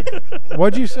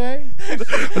 What'd you say?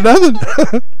 Nothing.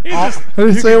 He I just,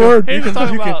 didn't say a word. he was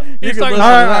talking about. He was can talking listen All to right,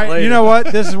 that all right. later. You know what?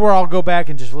 This is where I'll go back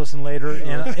and just listen later,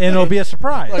 and it'll be a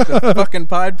surprise. Like the fucking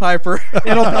Pied Piper.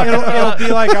 It'll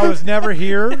be like I was never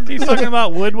here. He's talking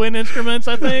about woodwind instruments,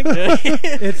 I think.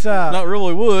 It's Not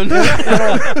really wood.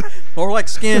 More like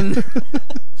skin.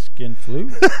 skin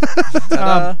flute.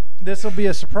 Ta-da. This will be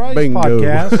a surprise Bingo.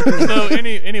 podcast. So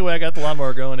anyway, I got the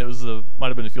lawnmower going. It was might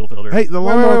have been a fuel filter. Hey, the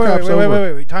Wait, lawnmower cop's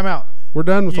over. wait. Time out. We're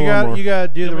done with the lawnmower. You got to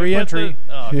do Can the we put re-entry.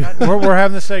 oh, Yeah. God. We're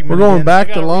having the segment. We're going again. back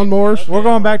I to gotta lawnmowers. We're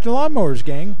going back to lawnmowers,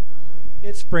 gang.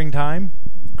 It's springtime.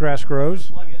 Grass grows.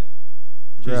 Plug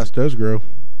in. Grass does grow.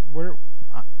 Where?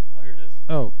 Oh, here it is.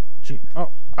 Oh, gee.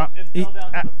 Oh. It fell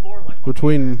down to the floor like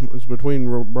It's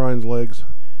between Brian's legs.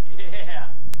 Yeah.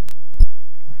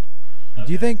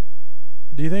 Do you think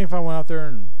if I went out there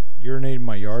and urinated in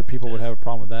my yard, people would have a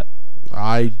problem with that?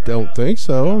 I don't think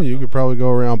so. You could probably go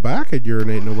around back and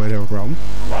urinate. Nobody have a problem.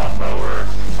 Lawnmower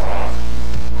talk.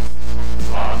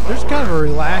 Lawnmower There's kind of a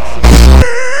relaxing.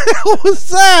 What was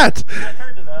that? I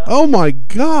turned it up. Oh my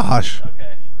gosh!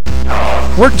 Okay.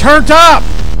 We're turned up.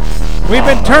 We've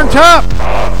been turned up.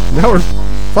 Now we're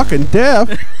fucking deaf.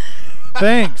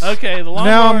 Thanks. Okay, the lawnmower.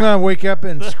 Now I'm gonna wake up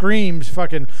and screams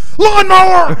fucking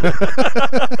lawnmower.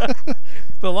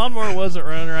 The lawnmower wasn't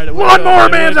running right. It wouldn't Lawnmower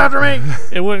go- man's after me.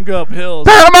 It wouldn't go up hills.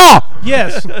 Tear them off!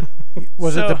 Yes.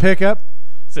 Was it So- the pickup?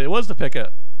 So it was the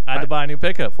pickup. I had to buy a new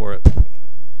pickup for it.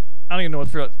 I don't even know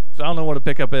I don't know what a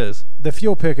pickup is. The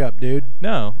fuel pickup, dude.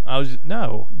 No,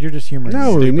 no. You're just humoring.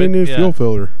 No, we need a new Yeah. fuel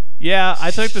filter. Yeah, I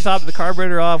took the top of the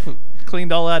carburetor off,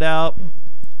 cleaned all that out, and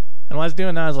when I was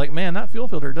doing that, I was like, man, that fuel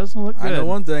filter doesn't look I good. know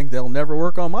one thing: they'll never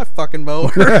work on my fucking mower.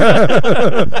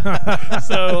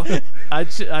 So I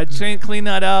cleaned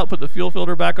that out, put the fuel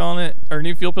filter back on it, or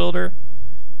new fuel filter,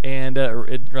 and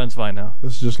it runs fine now.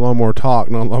 This is just lawnmower talk,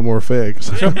 not lawnmower fix.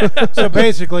 So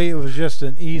basically, it was just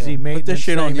an easy maintenance this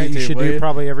shit thing on that you YouTube, should will do you?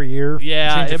 probably every year.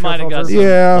 Yeah, Change the it fuel might have got filter. some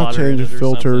Yeah, water change in the it or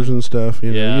filters something. and stuff.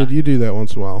 You know, Yeah. you do that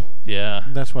once in a while. Yeah.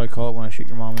 That's what I call it when I shoot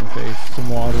your mom in the face. Some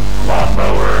water.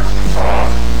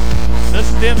 This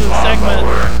is the end of the segment.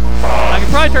 I can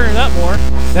probably turn it up more.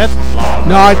 That's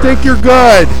No, I think you're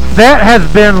good. That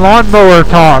has been Lawnmower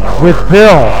Talk with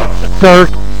Bill, Dirk,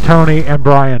 Tony, and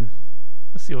Brian.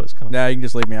 Let's see what's coming. Nah, you can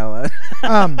just leave me out of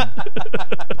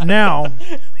that. now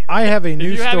I have a Did new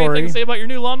you have anything story. to say about your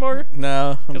new lawnmower?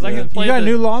 No, I'm 'Cause I can good. play You got a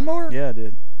the- new lawnmower? Yeah, I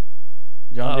did.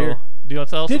 John Deere. Uh-oh. Do you want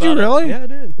to tell us Did about you it? really? Yeah, I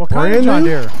did. What kind of Brand John new?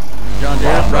 Deere? John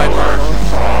Deere, riding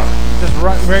lawnmower.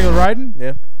 Just regular riding?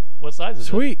 Yeah. What size is it?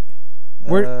 Sweet.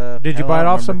 Where did you hell, buy I it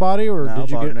don't off remember. somebody or No, did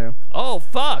you bought get? it new. Oh,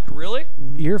 fuck. Really?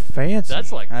 You're fancy.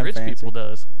 That's like I'm rich fancy. people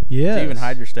does. yes. It's even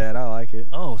hydrostat. I like it.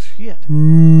 Oh, shit.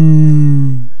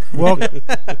 Well,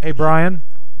 Hey, Brian,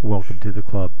 welcome to the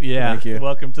club. Yeah. Thank you.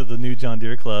 Welcome to the new John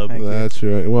Deere Club. Thank you. That's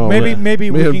right. Well, maybe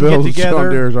me we and can Bill's get John together.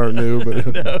 Deere's aren't new,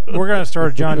 but We're gonna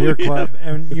start a John Deere club,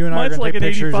 and you and I are Mine's gonna like take an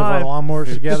pictures of our 85.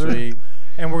 lawnmowers together, Sweet.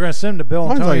 and we're gonna send them to Bill and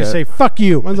Mine's Tony like and a- say "fuck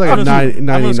you." mine's like I'm a just gonna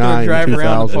 99, drive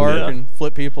around the 2000. park Yeah. and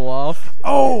flip people off.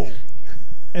 Oh.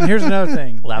 And here's another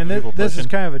thing. Loud And people this is pushing.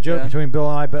 kind of a joke Yeah. between Bill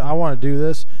and I, but I want to do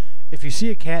this. If you see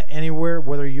a cat anywhere,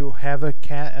 whether you have a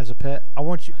cat as a pet, I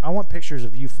want pictures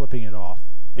of you flipping it off.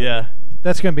 Yeah.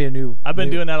 That's gonna be a new. I've been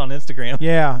doing that on Instagram.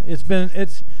 Yeah, it's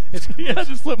Yeah, I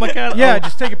just flip my cat. yeah. Oh.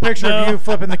 Just take a picture No. of you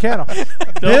flipping the cat off.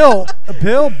 Don't-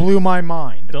 Bill blew my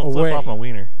mind Don't away. flip off my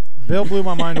wiener. Bill blew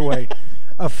my mind away.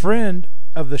 A friend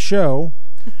of the show,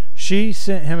 she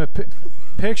sent him a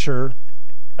picture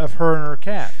of her and her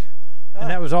cat, and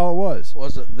that was all it was.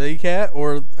 Was it the cat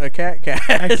or a cat? A cat,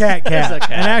 It's a cat.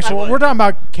 An actual. We're talking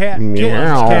about cat kittens,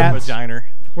 Meow. cats. Vagina.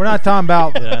 We're not talking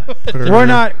about. Yeah.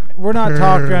 We're not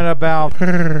talking about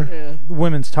Yeah.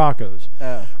 women's tacos.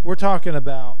 Oh. We're talking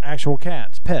about actual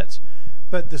cats, pets.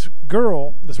 But this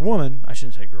woman, I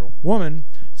shouldn't say girl, woman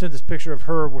sent this picture of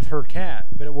her with her cat,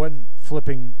 but it wasn't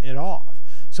flipping it off.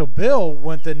 So Bill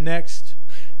went the next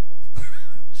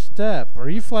step. Are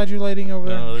you flagellating over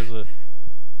No, there? there's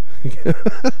a.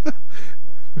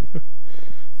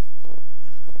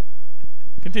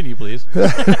 Continue, please.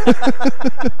 Got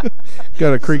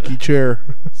a creaky chair.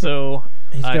 So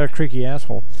He's got a creaky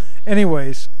asshole.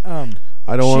 Anyways, I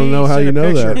don't want to she know how sent you a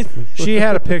know picture. that. She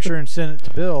had a picture and sent it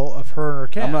to Bill of her and her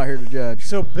cat. I'm not here to judge.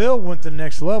 So Bill went the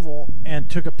next level and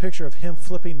took a picture of him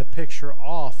flipping the picture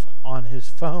off on his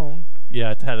phone.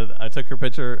 yeah, I took her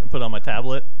picture and put it on my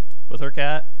tablet with her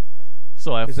cat.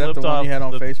 So I Is that flipped the one off you had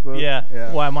on Facebook? Yeah.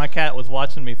 Yeah. While my cat was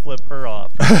watching me flip her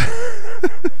off.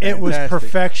 It was Fantastic.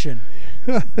 perfection.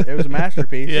 It was a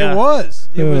masterpiece. Yeah. It was.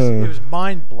 It was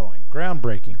mind blowing,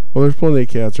 groundbreaking. Well, there's plenty of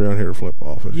cats around here to flip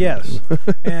off. if you Yes. want.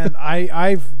 And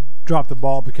I've dropped the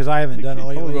ball because I haven't done it I'm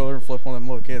gonna go lately. over and flip one of them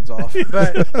little kids off.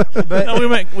 But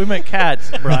No, we meant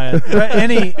cats, Brian. but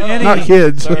any Not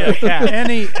kids. Yeah, cat.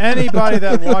 anybody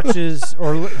that watches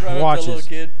or watches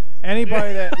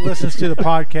anybody that listens to the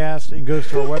podcast and goes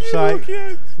to our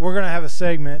website, we're gonna have a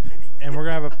segment and we're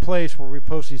gonna have a place where we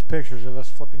post these pictures of us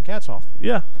flipping cats off.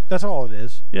 Yeah. That's all it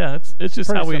is. Yeah, it's just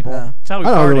Pretty how we simple. it's how we I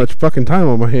don't have party. much fucking time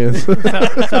on my hands.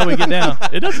 That's how we get down.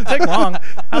 It doesn't take long.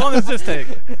 How long does this take?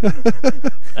 It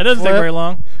doesn't take Flip. very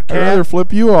long. I'd rather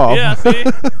flip you off. Yeah, see?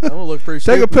 I'm gonna look pretty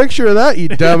Take a stupid. picture of that, you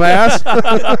dumbass.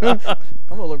 I'm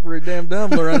gonna look pretty damn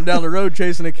dumb running down the road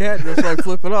chasing a cat just like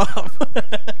flip it off.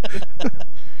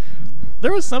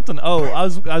 There was something. Oh, I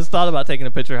was thought about taking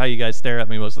a picture of how you guys stare at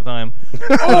me most of the time.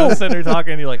 I was sitting there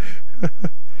talking, and you're like,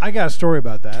 I got a story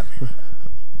about that.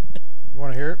 You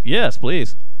want to hear it? yes,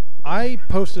 please. I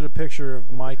posted a picture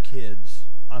of my kids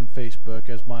on Facebook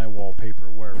as my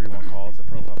wallpaper, whatever you want to call it, the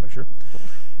profile picture.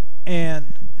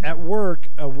 And at work,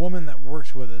 a woman that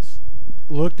works with us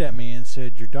looked at me and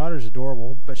said, "Your daughter's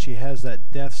adorable, but she has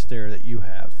that death stare that you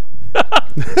have."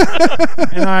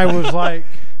 And I was like,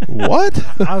 What?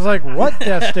 I was like, "What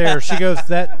death stare?" She goes,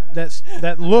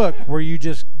 that look where you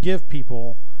just give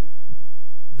people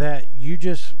that you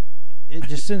just, it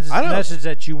just sends this I don't- message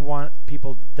that you want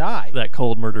people to die. That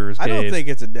cold murderer's I gaze. don't think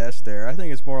it's a death stare. I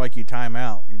think it's more like you time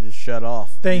out. You just shut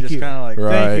off. Thank you. you. Just kind of like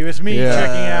Right. Thank you. It's me Yeah.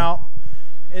 checking out.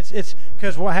 It's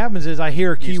because what happens is I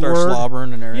hear a you start keyword.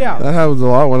 slobbering and everything. Yeah. That happens a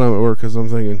lot when I'm at work because I'm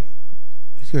thinking,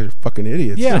 these guys are fucking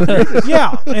idiots. Yeah,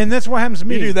 yeah, and that's what happens to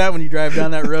me. You do that when you drive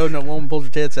down that road and a woman pulls her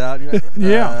tits out. And you're like,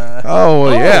 Yeah. Oh, well,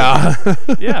 Oh.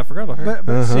 yeah. Yeah, I forgot about her. But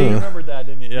Uh-huh. see, You remembered that,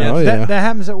 didn't you? Yeah. Oh, that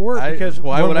happens at work because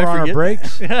why when would I we're on our forget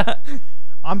breaks,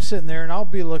 I'm sitting there and I'll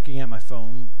be looking at my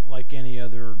phone like any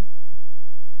other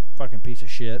fucking piece of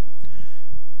shit.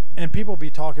 And people be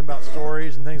talking about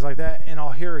stories and things like that, and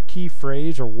I'll hear a key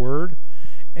phrase or word,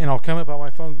 and I'll come up on my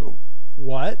phone and go,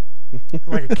 "What?"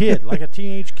 Like a kid, like a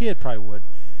teenage kid probably would.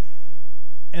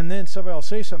 And then somebody will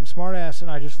say something smart ass, and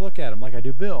I just look at him like I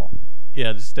do Bill.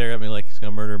 Yeah, just stare at me like he's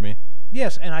gonna murder me.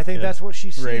 Yes, and I think Yeah. that's what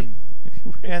she's Rape.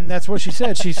 seen. And that's what she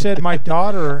said. She said, "My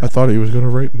daughter." I thought he was going to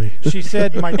rape me. She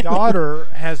said, "My daughter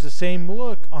has the same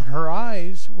look on her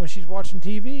eyes when she's watching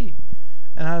TV,"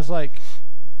 and I was like,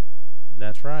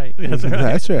 "That's right. That's right.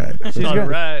 That's right. She's All gonna,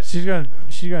 right. she's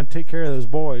gonna take care of those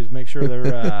boys, make sure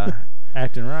they're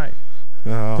acting right."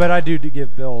 Oh. But I do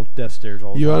give Bill death stares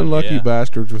all the You time. unlucky Yeah.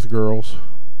 bastards with girls.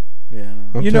 Yeah.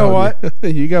 No. I'm You know telling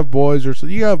you. You got boys or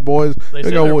you got boys. They you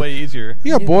say got they're wo- way easier.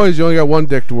 you got Yeah. boys. You only got one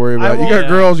dick to worry about. You won't- got Yeah.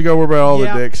 girls. You got to worry about all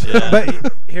Yeah. the dicks. Yeah.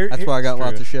 But here, That's why I got It's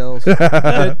lots true. of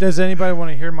shells. does anybody want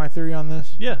to hear my theory on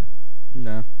this? Yeah.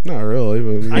 No. Not really.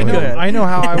 But I know. ahead. I know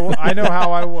how I know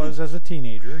how I was as a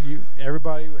teenager.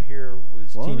 Everybody here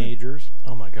was What? teenagers,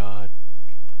 Oh my God.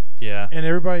 Yeah. and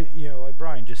everybody, like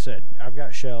Brian just said, I've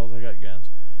got shells, I got guns.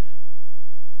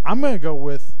 I'm gonna go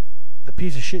with the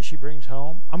piece of shit she brings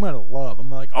home. I'm gonna love. I'm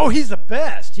like, oh, he's the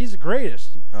best. He's the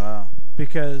greatest,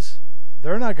 because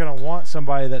they're not gonna want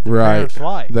somebody that the Right. parents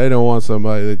like. They don't want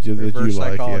somebody that you Reverse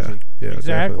like. Yeah. psychology. Yeah.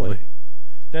 Exactly. Definitely.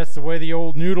 That's the way the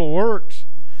old noodle works.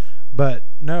 But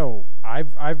no,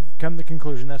 I've come to the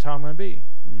conclusion that's how I'm gonna be.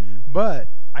 Mm-hmm. But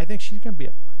I think she's gonna be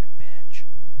a fucking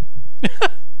bitch.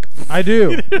 I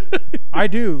do. I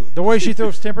do. The way she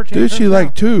throws temper tantrums. Dude, she now.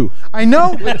 like two. I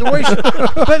know, but the way she.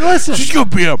 But listen, gonna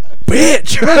be a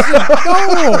bitch. listen.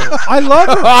 No, I love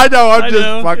her. I know. I'm I just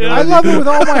know, fucking. yeah. I with love you. her with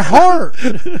all my heart.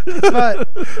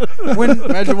 But when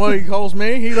Imagine what he calls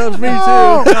me. He loves me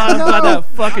No. too. God, I'm glad that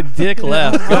fucking dick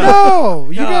left. God. no,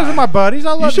 you guys are my buddies.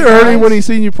 I love You should have heard him guys. when he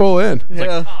seen you pull in.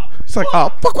 Yeah. It's like, oh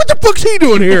fuck! What the fuck's he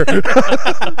doing here?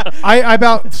 I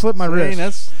about slipped my I mean, wrist.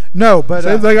 that's. No, but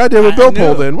Same thing I did when I Bill knew-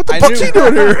 pulled in. What the I fuck's knew- he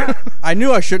doing here? I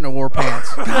knew I shouldn't have wore pants.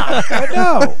 But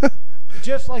no,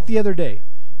 just like the other day,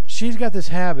 she's got this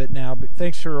habit now, but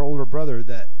thanks to her older brother,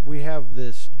 that we have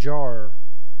this jar,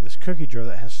 this cookie jar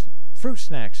that has fruit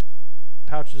snacks,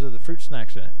 pouches of the fruit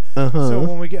snacks in it. Uh-huh. So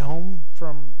when we get home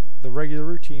from the regular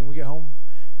routine, we get home,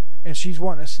 and she's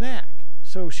wanting a snack.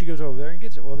 So she goes over there and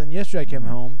gets it. Well, then yesterday I came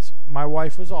home. My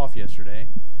wife was off yesterday,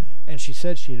 and she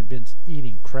said she had been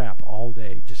eating crap all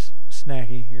day, just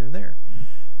snacking here and there.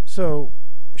 So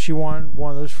she wanted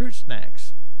one of those fruit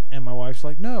snacks, and my wife's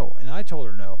like, no. And I told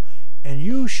her no. And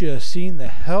you should have seen the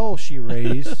hell she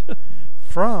raised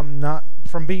from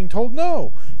being told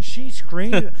no. She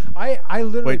screamed. I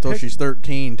literally Wait till picked- she's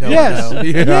 13. Tell Yes. her no.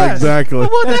 Yeah, Yes. exactly.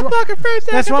 That's what,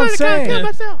 that's what I'm saying.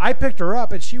 I picked her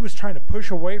up, and she was trying to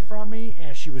push away from me,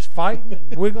 and she was fighting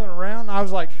and wiggling around. I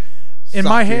was like, in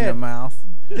my Sucked you in the head, mouth.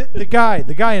 the guy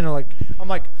in the I'm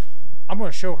like, I'm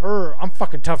gonna show her I'm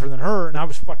fucking tougher than her, and I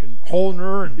was fucking holding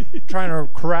her and trying to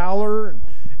corral her,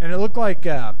 and it looked like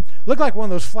one of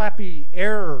those flappy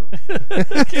air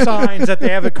signs that they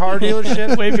have at car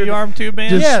dealerships. Wave your arm tube, man.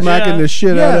 Just Yes. smacking the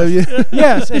shit out of you.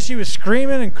 Yes, and she was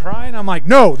screaming and crying. I'm like,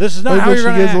 no, this is not Wait how till you're she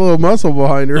gonna gets act. a little muscle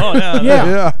behind her. Oh, yeah. Yeah.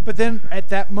 Yeah. But then at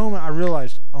that moment, I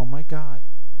realized, oh my God,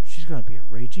 she's going to be a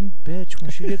raging bitch when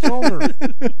she gets older.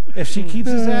 If she keeps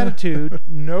this attitude,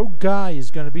 no guy is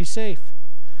going to be safe.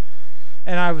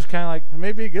 And I was kind of like, It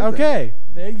may be a good thing. okay,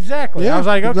 exactly. Yeah, I was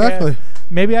like, okay, exactly.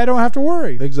 maybe I don't have to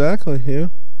worry. Exactly. Yeah.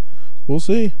 We'll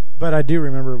see. But I do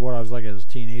remember what I was like as a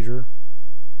teenager,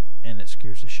 and it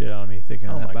scares the shit out of me thinking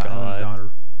Oh my about having a God. daughter.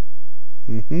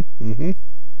 Mm-hmm. Mm-hmm.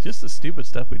 Just the stupid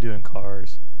stuff we do in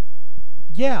cars.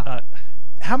 Yeah.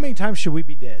 How many times should we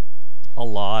be dead? A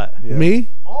lot. Yeah. Me?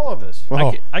 All of us. Oh,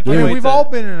 I can't I mean, wait we've to- all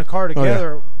been in a car yeah.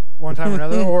 together one time or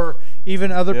another, or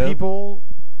even other Yeah. people.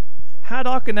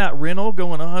 Haddock in that rental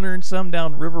going 100 and some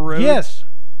down River Road. Yes.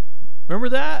 Remember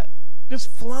that?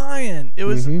 just flying. It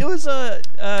was Mhm. it was a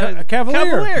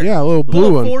Cavalier. Yeah, a little A blue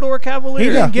little one. 4-door Cavalier.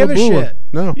 He didn't give a little blue one. shit.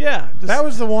 No. Yeah, just, That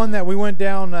was the one that we went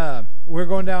down. We were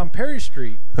going down Perry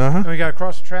Street, and Uh-huh. we got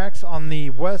across the tracks on the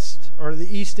west or the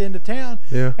east end of town.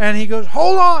 Yeah. And he goes,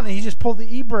 "Hold on!" And he just pulled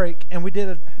the e-brake, and we did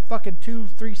a fucking 2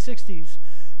 360s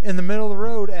in the middle of the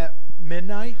road at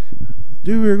midnight.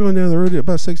 Dude, we were going down the road at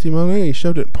about 60 miles an hour, and he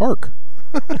shoved it in park.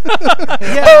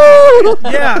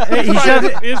 Yeah, he shoved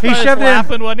it. He was He probably shoved it. In,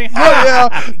 laughing, wasn't he? Yeah.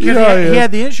 Because Yeah, he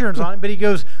had the insurance on it, but he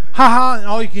goes, "Ha ha!" And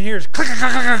all you can hear is click,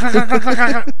 click, click, click, click, click, click,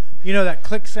 click, click. You know that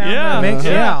click sound Yeah, that it makes?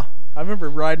 uh-huh. Yeah. I remember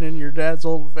riding in your dad's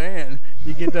old van.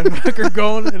 You get that fucker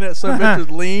going, and that son bitch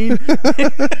would lean.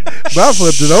 About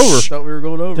flipped it over. Thought we were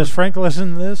going over. Does Frank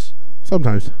listen to this?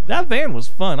 Sometimes. That van was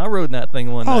fun. I rode in that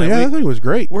thing one night. Oh, yeah, that thing was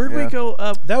great. Where'd we Yeah. go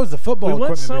up? That was the football We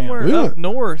went equipment somewhere We up went-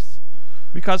 north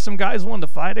because some guys wanted to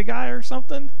fight a guy or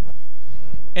something.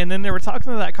 And then they were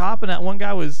talking to that cop, and that one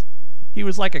guy was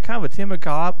like a kind of a timid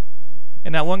cop.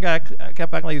 And that one guy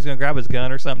kept acting like he was going to grab his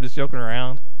gun or something, just joking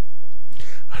around.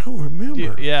 I don't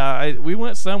remember. Yeah, we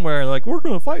went somewhere, like, we're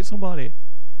going to fight somebody.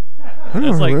 I don't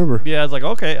It's like, remember. yeah, it's like,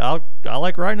 okay, I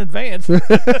like riding in vans.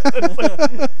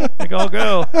 Like, I'll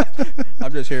go.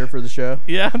 I'm just here for the show.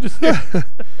 Yeah, I'm just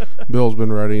Bill's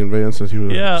been riding in vans since he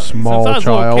was yeah. a small Since I was a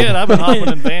child. little kid, I've been hopping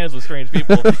in vans with strange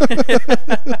people.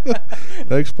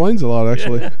 That explains a lot,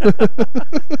 actually.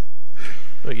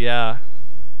 But yeah,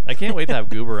 I can't wait to have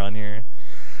Goober on here.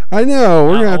 I know.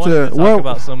 We're I gonna have wanted to. to talk Well,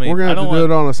 about so many- we're I gonna have don't to do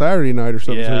want- it on a Saturday night or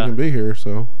something so he Yeah. can be here.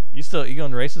 So, You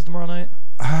going to races tomorrow night?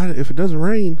 if it doesn't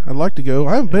rain, I'd like to go.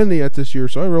 I haven't been yet this year,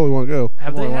 so I really want to go.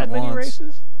 Have Only they had went many once.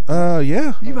 races?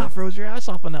 Yeah. You about froze your ass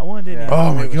off on that one, didn't you?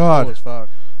 Oh, my it was God. Cool as fuck.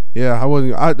 Yeah, I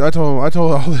wasn't. I told him. I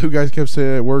told all the guys kept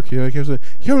saying at work. You know, they kept saying,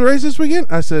 "You coming to race this weekend?"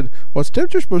 I said, "What's the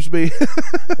temperature supposed to be?"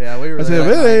 Yeah, we were I there said, "If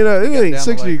that it night. ain't, It it got ain't down to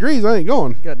 60 like- degrees, I ain't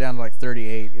going." Got down to like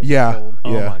 38. It was Yeah. cold.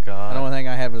 Oh Yeah. my The god. only thing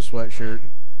I had was a sweatshirt.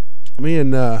 Me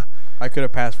and I could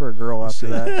have passed for a girl after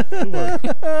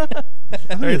that.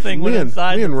 Everything went me and-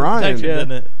 inside me the and Ryan, protection, yeah.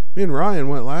 didn't it? me and Ryan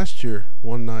went last year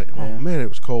one night. Oh Yeah. man, it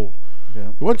was cold. Yeah.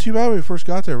 It wasn't too bad when we first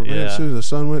got there, but man, as Yeah. soon as the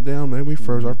sun went down, man, we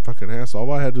froze our fucking ass off.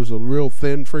 All I had was a real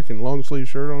thin freaking long sleeve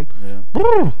shirt on. Yeah.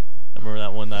 I remember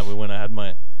that one night we went. I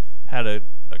had a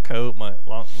coat, my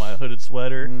hooded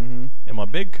sweater, Mm-hmm. and my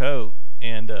big coat,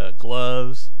 and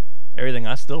gloves, everything.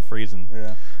 I still freezing.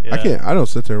 Yeah. Yeah. I can't. I don't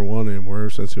sit there and want anymore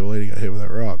since the old lady got hit with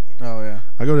that rock. Oh yeah.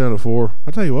 I go down to 4.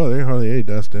 I tell you what, there ain't hardly any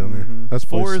dust down there. Mhm. That's the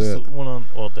Four place is set. one on.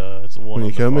 Well, duh, it's one When on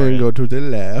you the come far in, end. go to the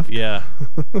left. Yeah.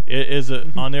 Is it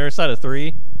on the other side of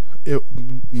 3?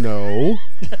 No,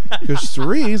 because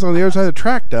 3 is on the other side of the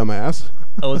track, dumbass.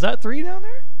 Oh, is that 3 down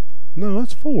there? No,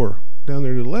 that's 4 down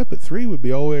there to the left. But 3 would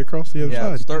be all the way across the other Yeah.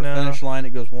 side. Start No. finish line.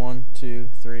 It goes 1, 2,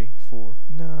 3, 4.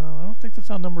 No, I don't think that's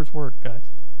how numbers work, guys.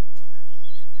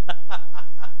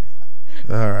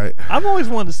 All right. I've always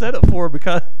wanted to set it 4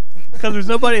 because there's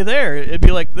nobody there. It'd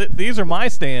be like these are my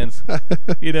stands,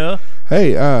 you know.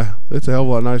 Hey, it's a hell of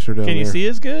a lot nicer down there. Can you see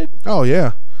as good? Oh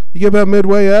yeah. You get about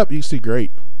midway up, you can see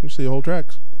great. You can see the whole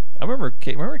tracks. I remember.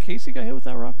 Remember Casey got hit with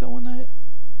that rock that one night.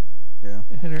 Yeah.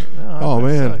 It hit her. Oh that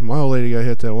man, sucked. my old lady got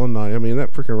hit that one night. I mean,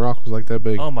 that freaking rock was like that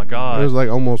big. Oh my god. It was like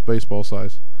almost baseball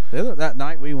size. That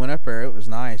night we went up there, it was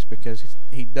nice because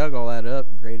he dug all that up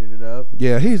and graded it up.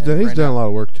 Yeah, he's And done right a now- lot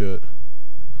of work to it.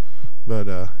 But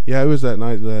yeah, it was that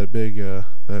night that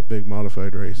big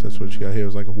modified race. That's what she got hit. It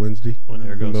was like a Wednesday. when they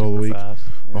were going middle of the super week. fast.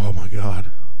 Yeah. Oh my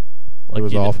god. Like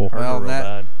was you didn't awful. hurt her Well, real that-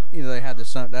 bad. You know, they had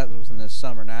that was in the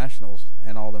summer nationals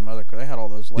and all them other. They had all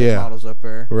those late Yeah. models up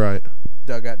there. Right.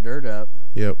 Dug that dirt up.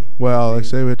 Yep. Well, like I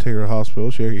say, we had to take her to the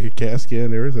hospital. She had to get a casket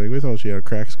and everything. We thought she had a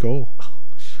cracked skull.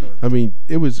 I mean,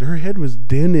 her head was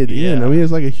dented in. Yeah. I mean, it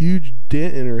was like a huge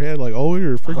dent in her head, like all the way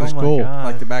to her freaking Oh my skull. God.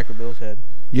 Like the back of Bill's head.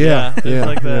 Yeah, it's yeah,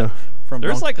 like that. yeah. From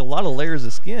There's Donkey- like a lot of layers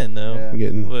of skin though. Yeah.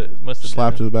 Getting What must have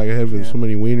slapped to been the back of the head with Yeah. so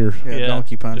many wieners. Yeah,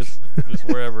 Donkey Punch. Just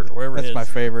wherever it That's is. my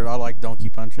favorite. I like donkey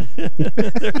punching.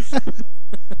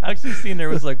 I actually seen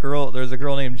there's a girl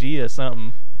named Gia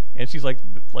something, and she's like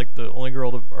the only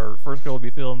girl or first girl to be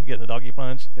filmed getting a doggy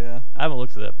punch. Yeah. I haven't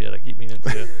looked it up yet. I keep meaning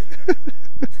to.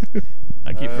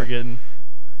 I keep forgetting.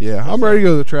 Yeah, I'm ready to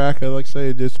go to the track. I like to say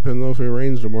it just depends on if it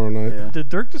rains tomorrow night. Yeah. Did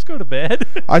Dirk just go to bed?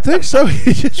 I think so.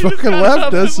 He just fucking got left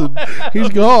up us and and left. he's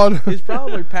gone. He's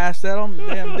probably passed out on the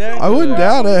damn deck. I wouldn't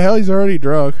doubt it. Hell, he's already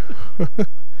drunk. I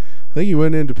think he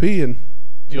went in to pee and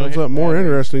Do you found wanna something more Yeah,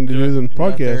 interesting to do do it. than He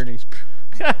got there and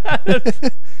podcast.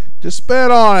 he's- Just spit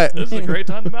on it. This is a great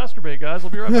time to masturbate, guys. We'll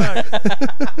be right back.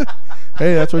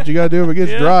 Hey, that's what you got to do if it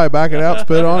gets Yeah. dry. Back it out,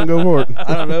 spit on it, and go for it.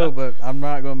 I don't know, but I'm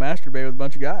not going to masturbate with a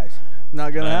bunch of guys.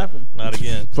 Not going to happen. Not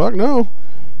again. Fuck no.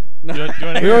 Do you want to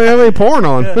We hear? don't have any porn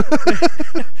on.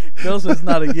 Bill says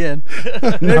not again.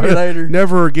 Maybe later.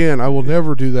 Never again. I will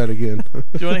never do that again. Do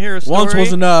you want to hear a story? Once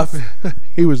was enough.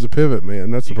 He was the pivot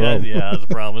man. That's the You guys, problem. yeah, that's a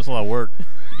problem. It's a lot of work.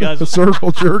 You guys, The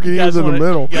circle jerk. He was in the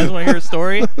middle. You guys want to hear a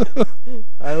story?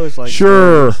 I always like.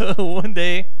 Sure.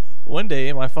 One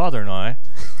day, my father and I,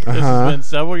 this Uh-huh. has been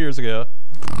several years ago,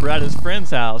 we're at his friend's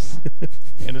house,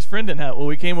 and his friend didn't have. Well,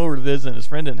 we came over to visit, and his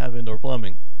friend didn't have indoor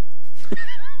plumbing.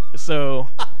 So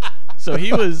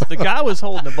the guy was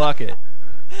holding a bucket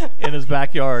in his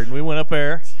backyard, and we went up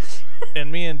there,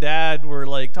 and me and Dad were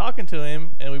like talking to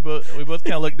him, and we both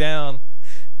kind of looked down,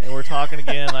 and we're talking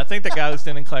again. I think the guy was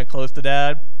standing kind of close to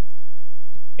Dad,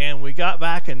 and we got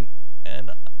back and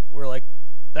we're like,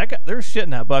 that guy, there's shit in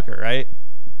that bucket, right?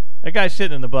 That guy's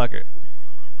shitting in the bucket,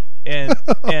 and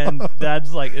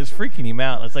Dad's like, it's freaking him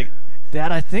out. And it's like,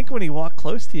 Dad, I think when he walked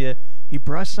close to you, he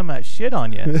brushed some of that shit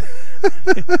on you.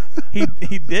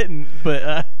 he didn't,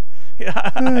 but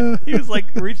he was like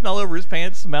reaching all over his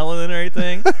pants, smelling it and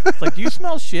everything. It's like, do you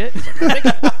smell shit? He's like,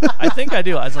 I think I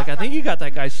do. I was like, I think you got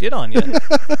that guy's shit on you.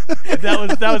 That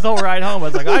was the whole ride home. I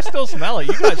was like, I still smell it.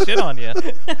 You got shit on you.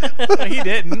 But he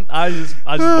didn't. I was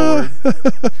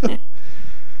bored.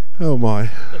 Oh my.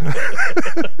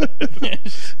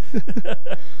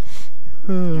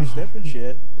 You step in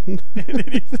shit.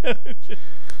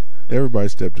 Everybody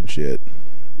stepped in shit.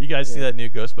 You guys see that new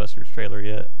Ghostbusters trailer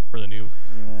yet? For the new,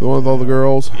 The one with all the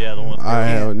girls. yeah, the one. With I girls.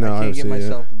 haven't. No, I I haven't can't get seen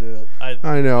myself to do it.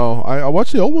 I know. I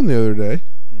watched the old one the other day.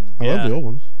 I love Yeah. the old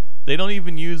ones. They don't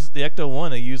even use the Ecto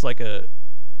One. They use like a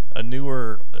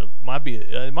newer. It might be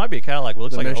a Cadillac. But it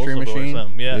looks The like Mystery an Oldsmobile Machine? or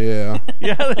something. Yeah. Yeah.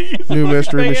 Yeah. They use New the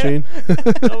Mystery thing.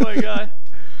 Machine. Oh my god!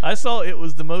 I saw it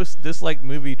was the most disliked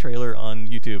movie trailer on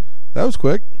YouTube. That was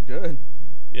quick. Good.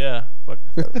 Yeah. Fuck.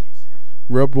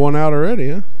 Rubbed one out already,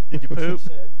 huh? Did you poop?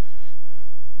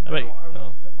 Wait.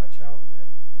 Oh. Put my child to bed.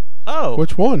 Oh.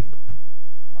 Which one?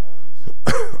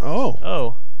 Oh.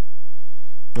 Oh.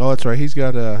 Oh, that's right. He's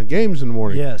got games in the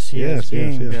morning. Yes, he has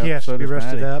games. Yeah, He has so to be does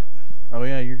rested Maddie. up. Oh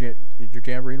yeah, your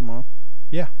jamboree tomorrow.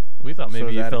 Yeah, We thought maybe So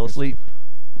you that fell is- asleep.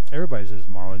 everybody's is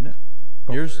tomorrow, isn't it?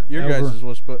 Your Over. guys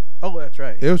was put. Oh, that's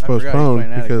right. It was I forgot he's postponed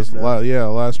playing Atticus, because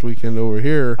though. last weekend over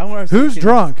here. I was Who's thinking-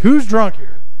 drunk? Who's drunk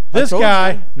here? I This told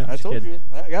guy. you. No, I just told kidding. you.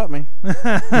 That got me.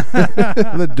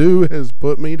 The dude has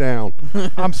put me down.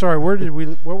 I'm sorry. What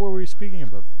were we speaking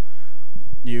about?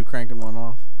 You cranking one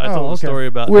off. I Oh, told a okay. story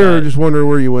about We were that. just wondering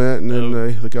where you went, and then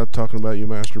Oh. they got talking about you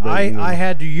masturbating. I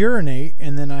had to urinate,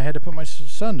 and then I had to put my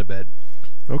son to bed.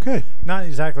 Okay. Not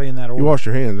exactly in that order. You washed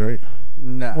your hands, right?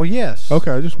 No. Well, yes.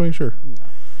 Okay, just make sure.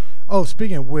 Oh,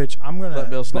 speaking of which, I'm gonna Let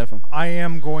Bill sniff 'em. I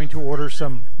am going to order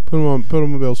some. Put them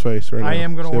on Bill's face right now. I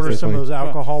am going See to if order they some of clean. those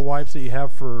alcohol wipes that you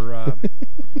have for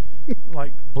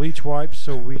like bleach wipes,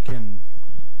 so we can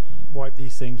wipe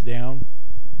these things down.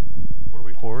 What are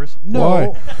we, whores?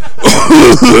 No.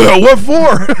 What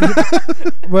for?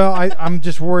 Well, I'm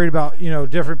just worried about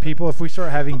different people. If we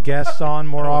start having guests on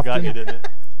more Oh, got often, you, didn't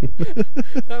it?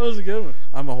 That was a good one.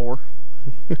 I'm a whore.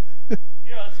 Yeah,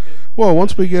 that's good. Well,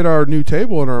 once we get our new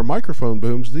table and our microphone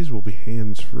booms, these will be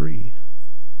hands-free.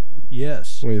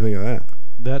 yes, What do you think of that?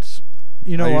 that's I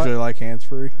what. usually like hands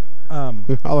free. I like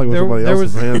when There- somebody there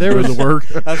else's was- hands there do the was- work.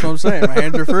 That's what I'm saying. My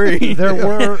hands are free.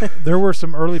 there were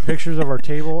some early pictures of our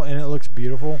table, and it looks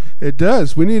beautiful. It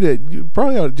does. We need to you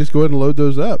probably ought to just go ahead and load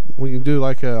those up. We can do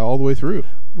like all the way through.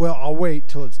 Well, I'll wait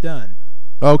till it's done,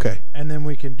 Okay. and then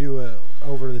we can do a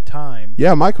over the time.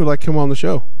 Yeah, Mike would like to come on the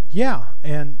show. Yeah,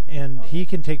 and he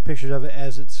can take pictures of it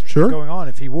as it's Sure. going on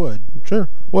if he would. Sure.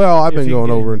 Well, I've If been he going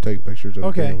can- over and taking pictures of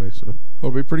Okay. it anyway, so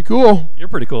it'll be pretty cool. You're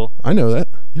pretty cool. I know that.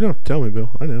 You don't have to tell me, Bill.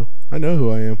 I know. I know who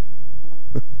I am.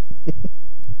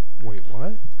 Wait,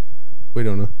 what? We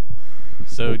don't know.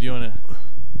 So do you want to?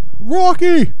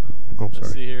 Rocky. Oh, Let's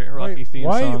sorry. see here, Rocky Wait, theme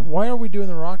why song. are we doing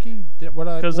the Rocky?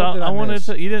 Because I wanted miss?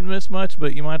 to. You didn't miss much,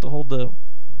 but you might have to hold the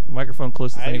microphone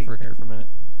close to the thing for here for a minute.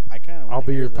 I kind of. I'll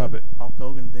be your puppet. Hulk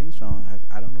Hogan thing song.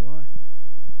 I don't know why.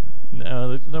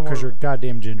 No, no Because you're more.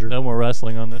 goddamn ginger. No more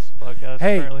wrestling on this podcast.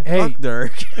 Hey, apparently. hey, Fuck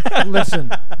Dirk.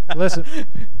 listen.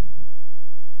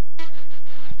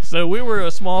 So we were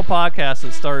a small podcast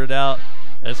that started out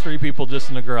as three people just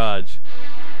in a garage,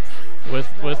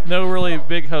 with no really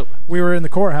big hope. We were in the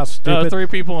courthouse. No, Stupid. three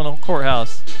people in a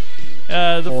courthouse.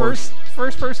 The Horse.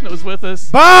 first person that was with us.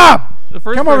 Bob, The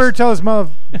first come over here and tell us mother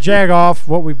jag off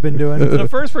what we've been doing. The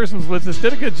first person was with us,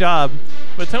 did a good job,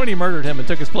 but Tony murdered him and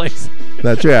took his place.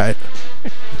 That's right.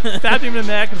 Stabbed him in the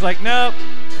neck and was like, nope.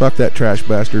 Fuck that trash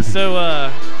bastard. So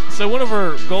one of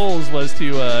our goals was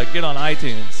to get on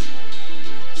iTunes.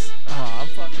 Oh, I'm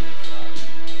fucking this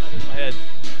up. I hit my head.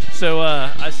 So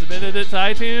I submitted it to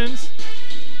iTunes,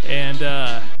 and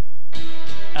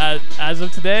As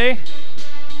of today,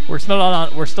 we're still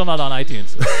not on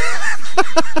iTunes.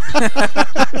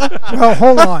 Well,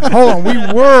 hold on.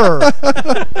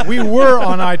 We were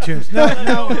on iTunes.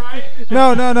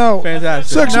 No.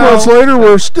 Fantastic. 6 No. months later,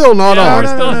 we're still not Yeah, on.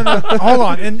 we're No. Hold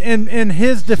on. In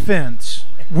his defense,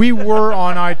 we were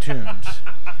on iTunes.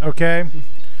 Okay,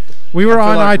 we were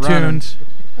on like iTunes.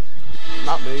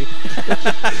 Not me.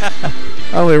 I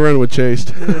only run with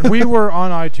Chased. We were on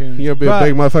iTunes. You'll be a but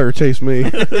big motherfucker, chase me.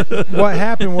 what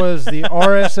happened was the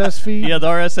RSS feed Yeah, the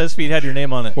RSS feed had your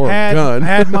name on it. Or a gun.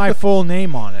 had my full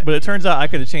name on it. But it turns out I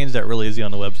could have changed that really easy on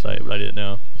the website, but I didn't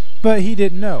know. But he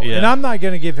didn't know. Yeah. And I'm not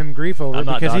going to give him grief over I'm it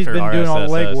not because he's Dr. been doing all the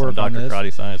RSS, I'm legwork on Dr. this.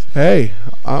 Karate Science. Hey,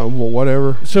 well,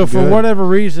 whatever. So for Good. whatever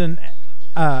reason,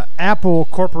 Apple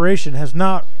Corporation has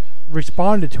not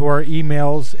responded to our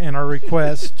emails and our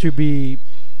requests to be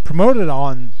promoted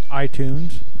on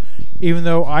iTunes, even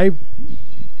though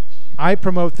I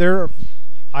promote their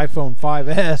iPhone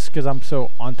 5S because I'm so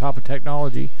on top of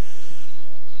technology.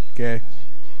 Okay.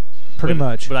 Pretty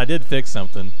much. But I did fix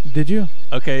something. Did you?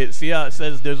 Okay, see how it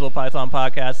says Digital Python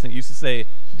Podcast and it used to say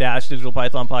dash Digital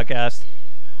Python Podcast?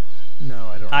 No,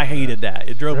 I don't. I hated that.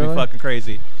 It drove me Really? fucking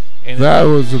crazy. And That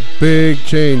was a big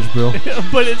change, Bill.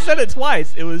 but it said it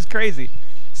twice. It was crazy.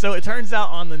 So it turns out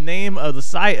on the name of the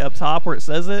site up top where it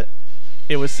says it,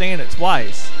 it was saying it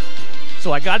twice.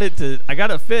 So I got it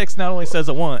fixed. Not only says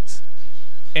it once,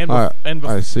 and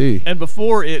I see. and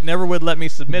before it never would let me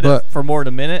submit But it for more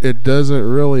than a minute. It doesn't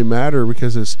really matter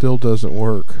because it still doesn't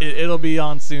work. It'll be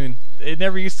on soon. It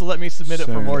never used to let me submit it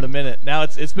for Soon. more than a minute. Now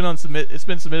it's been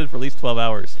submitted for at least 12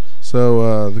 hours.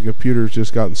 So the computer's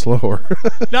just gotten slower.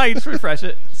 No, you just refresh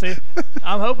it. See,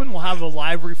 I'm hoping we'll have a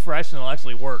live refresh and it'll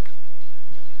actually work.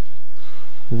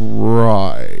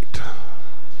 Right.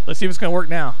 Let's see if it's gonna work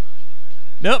now.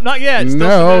 Nope, not yet. Still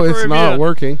No, submitted for it's not review.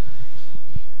 working.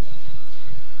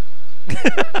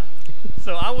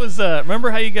 So I was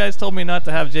remember how you guys told me not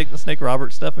to have Jake the Snake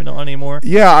Roberts stuff on anymore?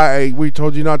 Yeah, we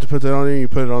told you not to put that on there. You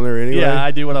put it on there anyway. Yeah,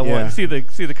 I do what I Yeah. want. See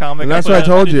the comic. And that's put what I up?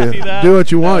 told Did you. see that? Do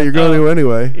what you want. You're going to do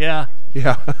anyway. Yeah.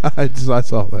 Yeah, I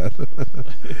saw that.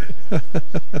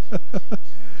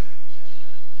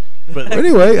 But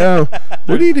Anyway,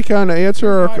 we need to kind of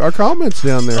answer our comments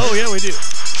down there. oh yeah, we do.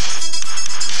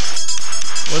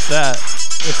 What's that?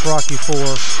 It's Rocky 4.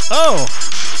 Oh,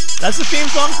 that's the theme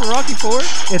song for Rocky 4?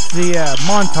 It's the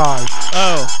montage,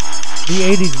 Oh, the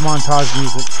 80s montage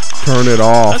music. Turn it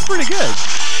off. that's pretty good.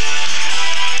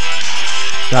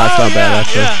 That's oh, not bad,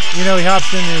 actually. Yeah. You know, he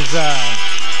hops in his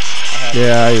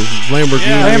Yeah, his Lamborghini.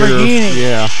 Yeah. Lamborghini.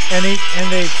 Yeah. and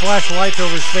they flash lights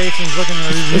over his face and he's looking in the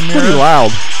It's rearview pretty mirror.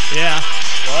 loud. Yeah.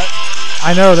 What?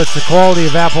 I know that's the quality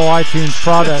of Apple iTunes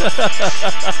product.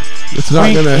 It's not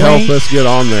Wink, going to help wink. us get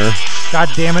on there. God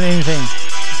damn it, anything.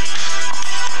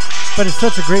 But it's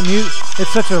such a great music.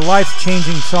 It's such a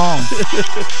life-changing song.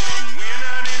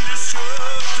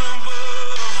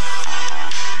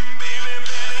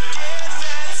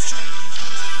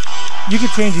 You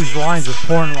could change these lines with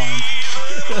porn lines.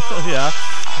 Yeah.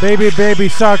 Baby, baby,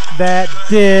 suck that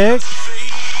dick.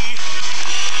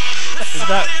 Is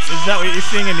that what you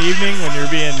sing in the evening when you're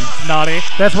being naughty?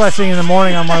 That's what I sing in the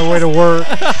morning on my way to work.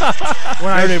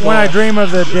 When I dream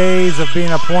of the days of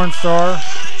being a porn star,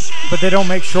 but they don't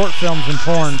make short films in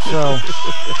porn, so.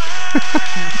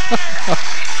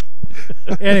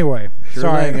 Anyway, Sure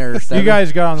sorry. thing there, You Stubby.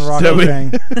 guys got on the Rocky Stubby.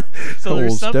 thing. So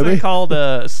there's Old something Stubby.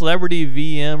 called Celebrity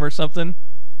VM or something.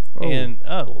 And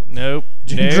nope.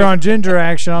 Ginger Nope. on ginger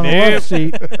action on the Nope. love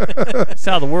seat. That's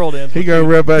how the world ends. He with going to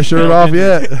you. rip that shirt No, off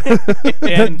ginger.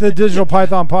 yet. And The Digital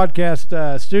Python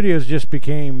Podcast Studios just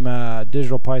became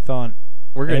Digital Python.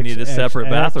 we're gonna need a separate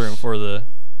XXX. bathroom for the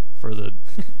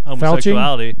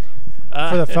homosexuality.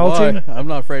 For the felching? Boy, I'm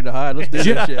not afraid to hide. Let's do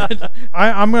this shit.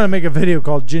 I'm going to make a video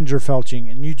called Ginger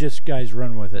Felching, and you just guys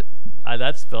run with it.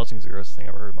 That's felching's the grossest thing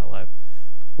I've ever heard in my life.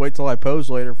 Wait till I pose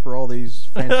later for all these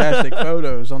fantastic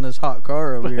photos on this hot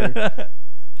car over here.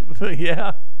 But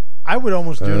yeah. I would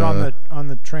almost do it on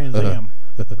the Trans Am.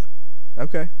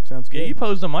 Okay, sounds good. Yeah, you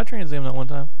posed on my Trans Am that one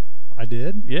time. I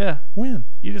did? Yeah. When?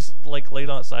 You just laid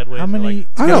on it sideways. How and many? like,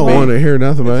 I don't want to hear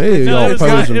nothing about any of No, y'all it was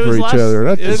posing it for was each last- other.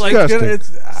 That's it was like-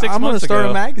 disgusting. I'm going to start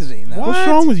ago. a magazine now. What's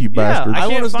wrong with you yeah, bastards? I I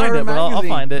can't wanna find start a it, but I'll magazine.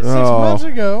 find it. 6 Oh. months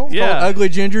ago? Yeah. Ugly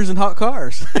Gingers and Hot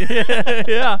Cars.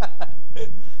 Yeah.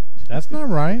 That's not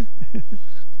right.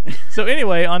 So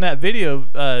anyway, on that video,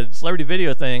 celebrity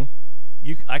video thing,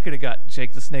 I could have got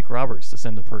Jake the Snake Roberts to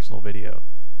send a personal video.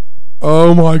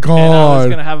 Oh my And I was God.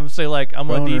 gonna have him say like, "I'm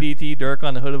gonna Boner. DDT Dirk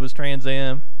on the hood of his Trans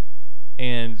Am,"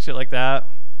 and shit like that.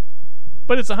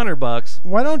 But it's $100.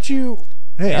 Why don't you?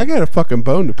 Hey, I got a fucking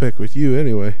bone to pick with you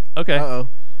anyway. Okay. Uh-oh.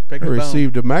 Pick I the bone.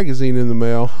 received a magazine in the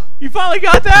mail. You finally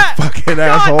got that. Fucking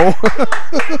asshole.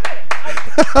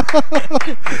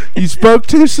 You spoke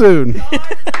too soon.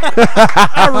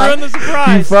 I ruined the You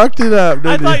surprise. fucked it up, I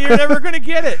didn't thought you? you were never going to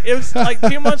get it. It was like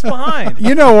 2 months behind.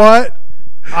 You know what?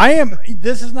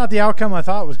 This is not the outcome I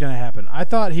thought was going to happen. I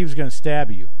thought he was going to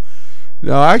stab you.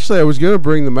 No, actually, I was going to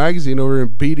bring the magazine over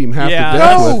and beat him half Yeah. to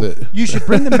death No, with it. you should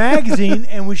bring the magazine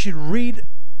and we should read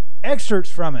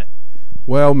excerpts from it.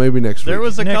 Well, maybe next There week.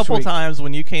 was a Next couple week. times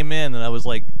when you came in and I was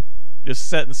like just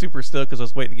sitting super still because I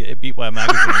was waiting to get beat by a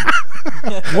magazine.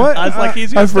 What? I was like,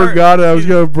 he's I gonna start- forgot I was he's-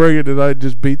 going to bring it, and I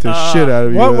just beat the shit out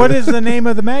of you. What? with What it. is the name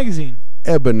of the magazine?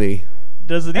 Ebony?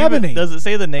 Does it Ebony. even? Does it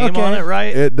say the name Okay. on it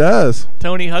right? It does.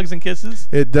 Tony Hugs and Kisses.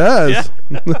 It does.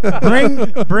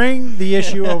 Bring the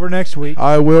issue over next week.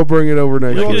 I will bring it over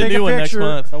next We will get week. a take a new one next picture.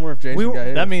 month. I wonder if Jason We- got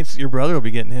his. That means your brother will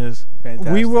be getting his.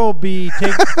 Fantastic. We will be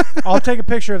I'll take a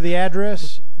picture of the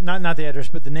address, not the address,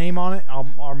 but the name on it.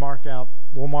 I'll mark out.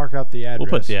 We'll mark out the address.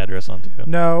 We'll put the address on too.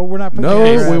 No, we're not putting No,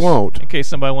 the address. we won't. In case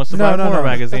somebody wants to No, buy no, more no.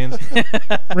 magazines.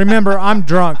 Remember, I'm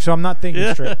drunk, so I'm not thinking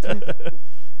Yeah. straight.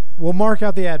 We'll mark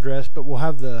out the address, but we'll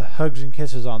have the hugs and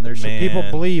kisses on there so people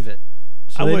Man. believe it.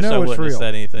 So I they wish know I it's wouldn't real. have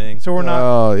said anything. So we're not.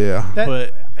 Oh, yeah.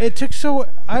 but It took so.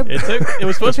 it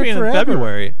was supposed to be in forever.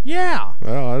 February. Yeah.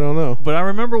 Well, I don't know. But I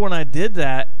remember when I did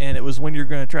that, and it was when you're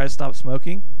going to try to stop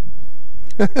smoking.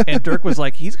 And Dirk was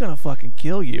like, he's going to fucking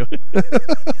kill you. I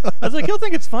was like, he'll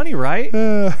think it's funny, right?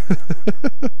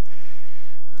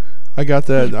 I got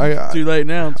that. Too late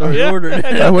now. It's already Yeah. ordered.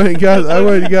 I went and got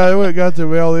the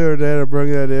mail the other day, and I brought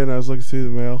that in. I was looking through the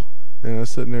mail, and I was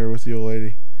sitting there with the old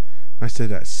lady. I said,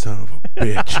 "That son of a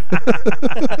bitch."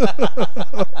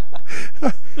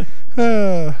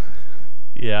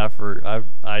 Yeah,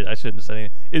 I shouldn't have said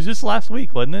anything. It was just last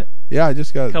week, wasn't it? Yeah, I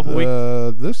just got Couple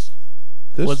this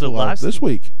Was it this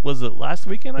week. Was it last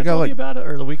weekend I got told like- you about it,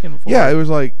 or the weekend before? Yeah, it was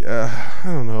like I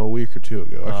don't know, a week or two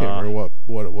ago. I can't remember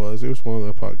what it was. It was one of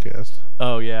the podcasts.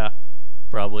 Oh yeah,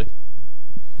 probably.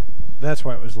 That's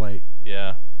why it was late.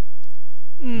 Yeah.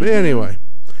 But anyway,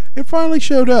 it finally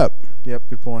showed up. Yep,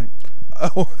 good point.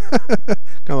 Oh, kind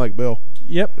of like Bill.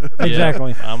 Yep.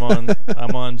 Exactly. Yeah,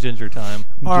 I'm on ginger time.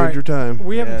 All right. Ginger time.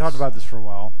 We haven't Yes. talked about this for a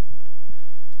while.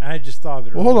 I just thought of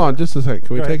it. Well, hold earlier. on just a second.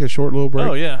 Can we Go take ahead. a short little break?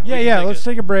 Oh yeah. we Yeah, can let's it.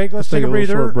 take a break. Let's take a take a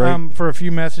little breather short break. for a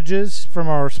few messages from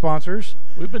our sponsors,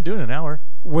 We've been doing an hour.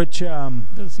 which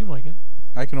Doesn't seem like it.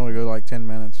 I can only go like 10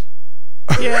 minutes.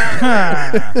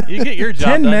 Yeah. You get your job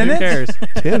 10 done. minutes? Who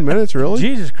cares? 10 minutes, really?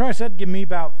 Jesus Christ, that'd give me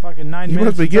about fucking 9 You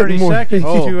minutes must be and getting 30 more- seconds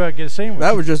Oh. to get a sandwich.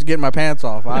 That was just getting my pants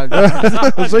off.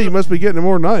 So you must be getting it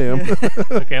more than I am.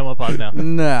 Okay, I'm gonna pause now.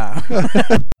 Nah.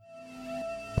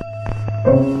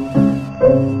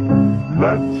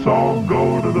 Let's all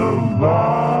go to the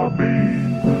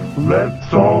lobby.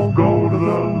 Let's all go to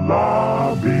the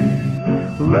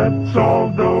lobby. Let's all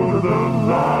go to the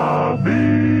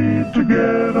lobby to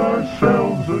get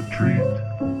ourselves a treat.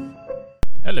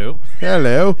 Hello.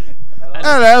 Hello.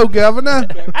 Hello, Governor.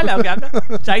 Hello,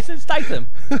 Governor. Jason Statham.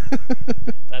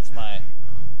 That's my.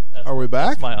 Are we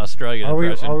back? That's my Australian Are we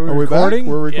impression. Are we recording?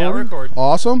 back? We're recording? Yeah, we're recording.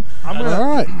 Awesome. I'm gonna, All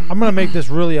right. I'm gonna make this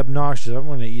really obnoxious. I'm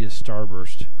gonna eat a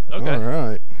Starburst. Okay. All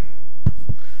right.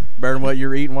 Better than what you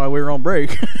were eating while we were on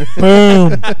break.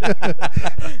 Boom.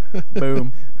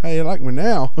 Boom. Hey, you like me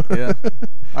now? Yeah.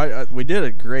 We did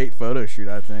a great photo shoot,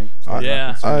 I think. as far as I'm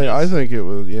Yeah. concerned. I think it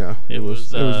was, yeah. It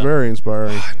was, it was very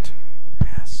inspiring.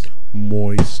 Yes.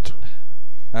 Moist.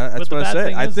 That's But the what I bad said.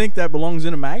 thing I is- think that belongs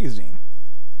in a magazine.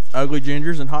 Ugly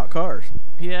Gingers and Hot Cars.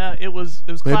 Yeah, it was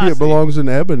Maybe classy. it belongs in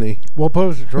ebony. We'll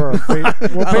post it to our I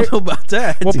don't know about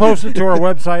that. we'll post it to our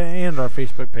website and our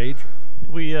Facebook page.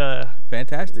 We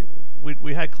Fantastic.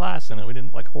 we had class in it. We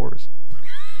didn't like whores.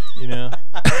 You know.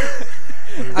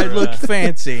 I looked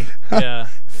fancy. Yeah.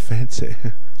 Fancy.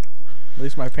 At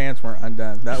least my pants weren't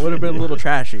undone. That would have been a little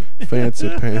trashy. Fancy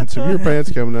pants. If your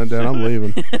pants coming undone, I'm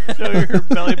leaving. Show your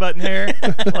belly button hair.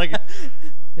 Like,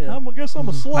 Yeah. I guess I'm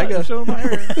a slut. I got- Show my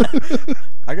hair.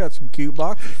 I got some cute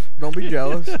boxers. Don't be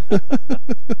jealous.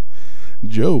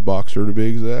 Joe Boxer, to be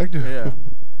exact. Yeah.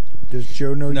 Does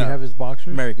Joe know No. you have his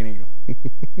boxers? American Eagle.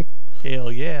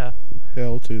 Hell yeah.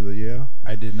 Hell to the yeah.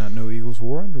 I did not know Eagles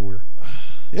wore underwear.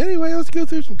 Anyway, let's go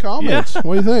through some comments. Yeah.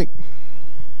 What do you think?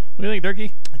 What do you think,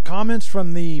 Durkee? Comments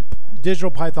from the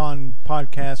Digital Python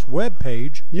podcast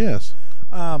webpage. Yes.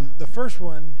 The first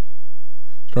one,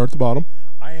 Start at the bottom.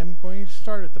 I am going to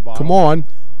start at the bottom. Come on.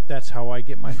 That's how I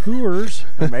get my Hooters.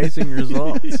 Amazing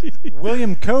results.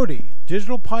 William Cody,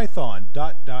 Digital Python, ...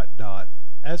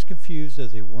 as confused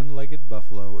as a one-legged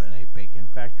buffalo in a bacon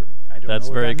factory. I don't That's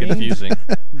know what very that means. confusing.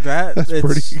 That's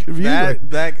pretty confusing.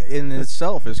 That in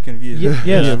itself is confusing. Yes,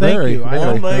 Yeah, thank very, you. very.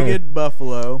 One-legged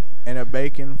buffalo and a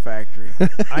bacon factory.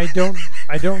 I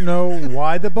don't know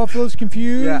why the buffalo's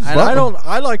confused. Yeah, and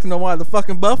I'd like to know why the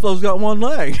fucking buffalo's got one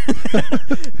leg.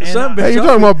 Son of a Hey, you're bitch,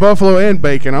 talking about buffalo and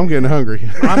bacon. I'm getting hungry.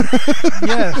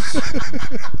 Yes.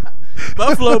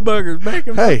 buffalo burgers,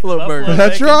 bacon Hey. buffalo Buffalo burgers.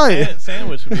 That's bacon right.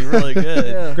 Sandwich would be really good.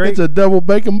 Yeah. Great. It's a double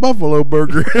bacon buffalo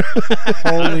burger.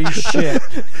 Holy shit.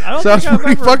 I don't Sounds think I've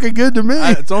pretty ever, fucking good to me.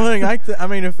 It's the only thing I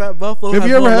mean, if that buffalo Have has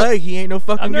you ever one had- leg, he ain't no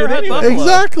fucking I've never good had anyway. buffalo.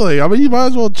 Exactly. I mean, you might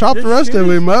as well chop Just the rest shoot of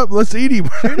it. him up. Let's eat him.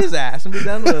 Shoot his ass and be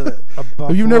done with it. A buffalo,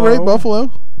 Have you never ate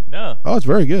buffalo? No. Oh, it's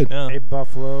very good. No. A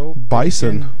buffalo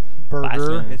Bison. bacon burger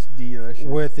Bison. It's delicious.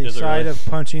 with the Is it side really? of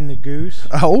punching the goose.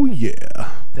 Oh, yeah.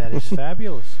 That is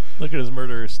fabulous. Look at his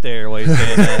murderer stare while he's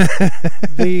saying that.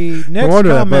 The No next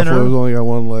wonder that buffalo's commenter, only got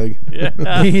one leg. Yeah.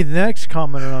 the next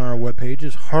commenter on our webpage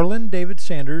is Harlan David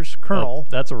Sanders, Colonel. Oh,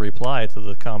 that's a reply to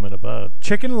the comment above.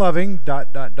 Chicken loving ...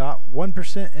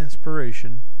 1%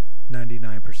 inspiration,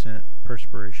 99%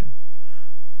 perspiration.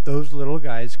 Those little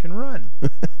guys can run.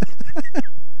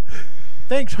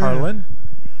 Thanks, Harlan.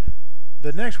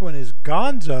 The next one is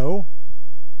Gonzo.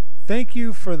 Thank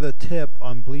you for the tip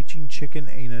on bleaching chicken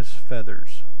anus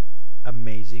feathers.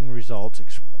 Amazing results!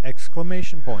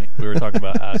 Exclamation point. We were talking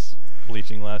about ass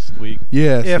bleaching last week.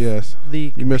 Yes, If yes.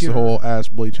 the You missed the computer- whole ass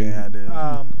bleaching. Yeah, I did.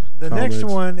 The next Comments.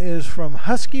 one is from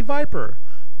Husky Viper.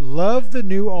 Love the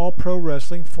new All Pro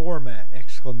Wrestling format!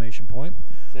 Exclamation point.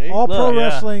 See? All Pro Look, yeah,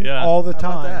 Wrestling yeah. all the How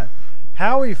about time. that?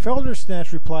 Howie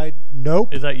Feldersnatch replied,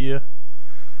 "Nope, Is that you?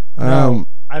 no,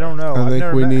 I don't know. I I've think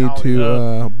never we met need Howie."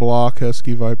 to block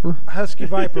Husky Viper. Husky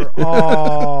Viper.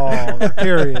 Oh,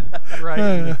 period.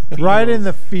 Right in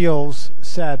the feels.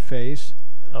 Sad face.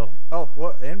 Oh. Oh,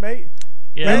 what inmate?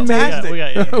 Yeah. Inmate. We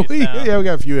got inmates we now.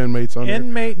 got a few inmates on there.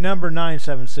 Inmate number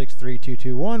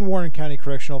 9763221, Warren County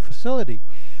Correctional Facility.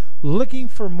 Looking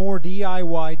for more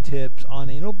DIY tips on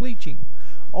anal bleaching.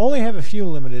 Only have a few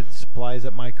limited supplies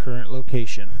at my current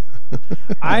location.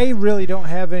 I really don't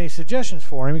have any suggestions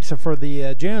for him except for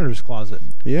the janitor's closet.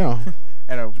 Yeah.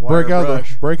 And a wire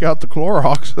brush. break out the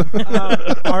Clorox.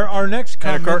 Our next And a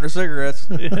comment, carton of cigarettes.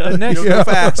 the next You'll go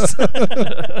fast.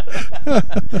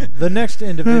 the next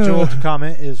individual to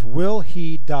comment is will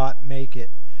he make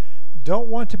it. Don't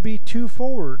want to be too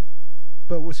forward,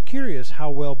 but was curious how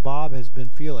well Bob has been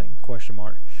feeling, ?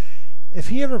 If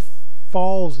he ever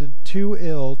falls too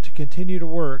ill to continue to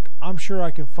work, I'm sure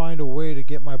I can find a way to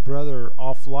get my brother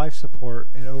off life support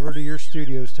and over to your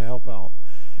studios to help out.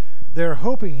 They're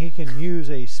hoping he can use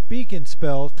a speak and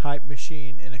spell type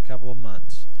machine in a couple of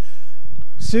months.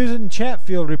 Susan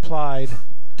Chatfield replied,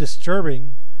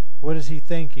 disturbing. What is he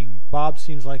thinking? Bob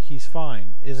seems like he's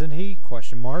fine, isn't he? ?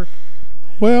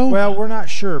 Well, we're not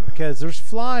sure because there's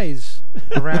flies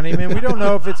around him, and we don't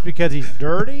know if it's because he's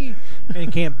dirty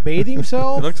and can't bathe It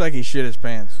himself, looks like he shit his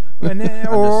pants. and then, I'm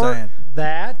just or saying.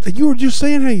 that. you were just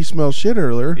saying how you smell shit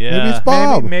earlier. Yeah. Maybe it's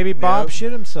Bob. Maybe Bob Yep.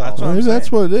 shit himself. That's what I'm Maybe that's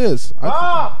saying. what it is.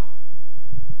 Bob!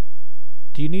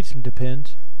 Do you need some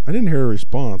Depends? I didn't hear a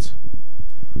response.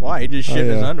 Why? He just shit in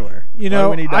his yeah. underwear. You Why know,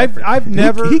 would he diapers? I've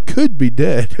never. He could be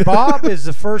dead. Bob is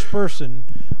the first person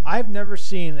I've never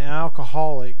seen an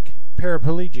alcoholic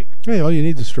paraplegic. Hey, all you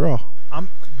need is a straw.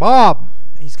 Bob.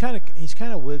 He's kind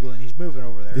of wiggling. He's moving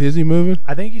over there. Is he moving?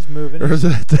 I think he's moving. Or is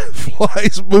it the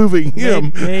flies moving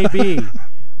him? Maybe.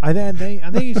 I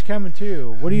think he's coming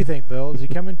too. What do you think, Bill? Is he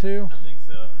coming too? I think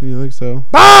so. You think so?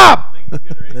 Bob! I think he's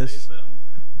getting ready to say This- something.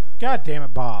 God damn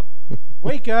it, Bob!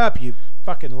 Wake up, you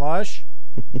fucking lush!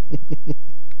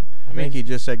 I think he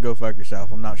just said, "Go fuck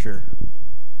yourself." I'm not sure.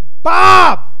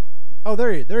 Bob! Oh,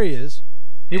 there he is.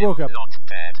 He woke up. Not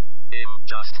dead. I'm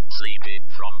just sleepy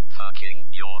from fucking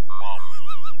your mom.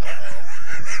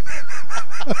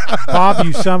 Bob,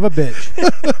 you son of a bitch.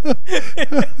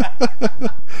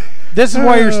 This is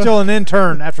why you're still an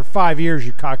intern after 5 years,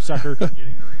 you cocksucker. Getting to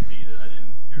repeat it. I didn't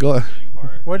hear Glad- the beginning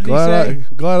part. What did he say?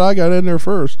 Glad I got in there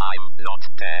first. I'm not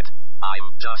dead.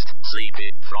 I'm just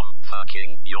sleepy from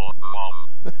fucking your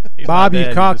mom. He's Bob, not you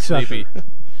dead, he's just cocksucker.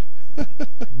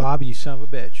 sleepy. Bob, you son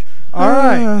of a bitch. All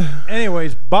right.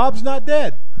 Anyways, Bob's not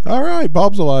dead. All right,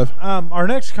 Bob's alive. Our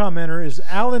next commenter is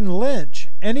Alan Lynch.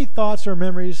 Any thoughts or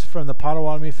memories from the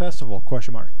Potawatomi Festival? ?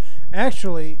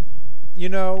 Actually, you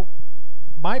know,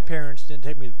 my parents didn't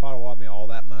take me to the Potawatomi all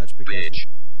that much because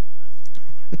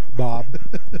Bitch. Bob,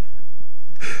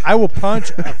 I will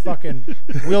punch a fucking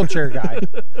wheelchair guy.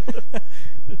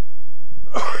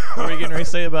 What were you getting ready to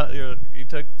say about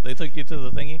they took you to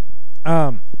the thingy?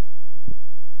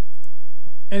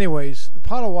 Anyways, the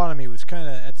Potawatomi was kind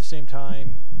of at the same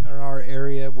time in our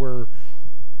area where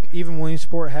even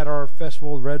Williamsport had our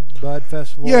festival, Red Bud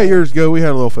Festival. Yeah, years ago we had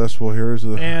a little festival here.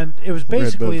 And it was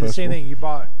basically the same thing. You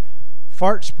bought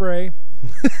fart spray,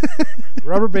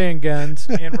 rubber band guns,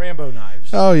 and Rambo knives.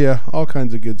 Oh yeah, all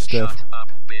kinds of good stuff. Shut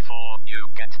up before you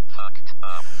get fucked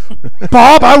up.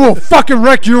 Bob, I will fucking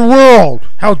wreck your world.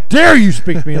 How dare you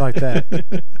speak to me like that?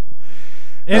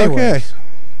 Anyways, Okay.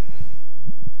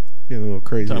 Getting a little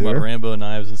crazy Talking there. about Rambo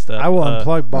knives and stuff. I will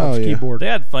unplug Bob's oh, yeah. keyboard. They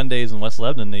had fun days in West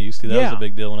Lebanon. They used to. That was Yeah. a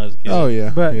big deal when I was a kid. Oh yeah,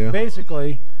 But yeah.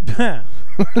 basically, I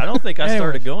don't think I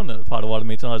started going to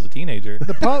Potawatomi until I was a teenager.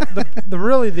 the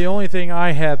really the only thing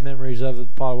I have memories of the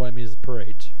Potawatomi is the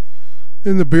parades.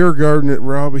 In the beer garden at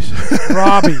Robbie's.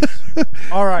 Robbie's.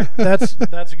 All right, that's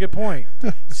a good point.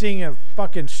 Seeing a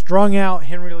fucking strung out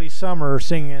Henry Lee Summer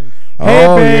singing "Hey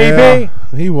oh baby."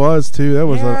 yeah, he was too. That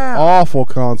was Yeah. an awful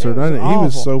concert. It was He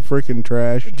was awful. so freaking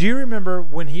trash. Do you remember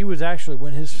when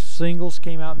his singles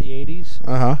came out in the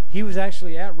 80s? He was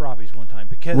actually at Robbie's one time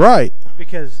because Right.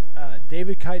 because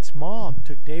David Kite's mom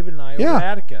took David and I over Yeah. to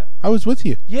Attica. I was with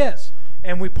you. Yes,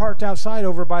 and we parked outside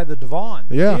over by the Devon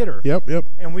Yeah. Theater. Yep.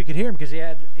 And we could hear him because he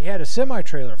had a semi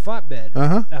trailer flatbed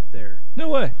Uh-huh. up there. No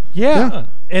way. Yeah, Yeah.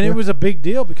 and Yeah. it was a big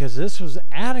deal because this was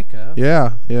Attica.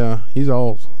 Yeah. Yeah. He's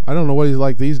all. I don't know what he's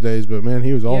like these days, but man,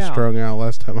 he was all Yeah. strung out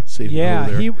last time I seen him. Yeah,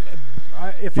 over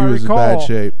there. if He I was recall, in bad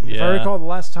shape. If I Yeah. recall, the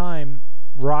last time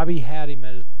Robbie had him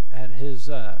at his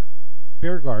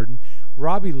beer garden,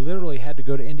 Robbie literally had to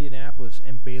go to Indianapolis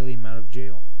and bail him out of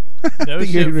jail. No He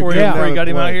shit. gave him Before a you good got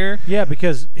him out play. here. Yeah,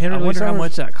 because Henry I Lee wonder how Summers-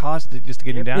 much that cost just to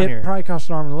get him down it here. probably cost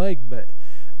an arm and a leg, but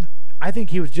I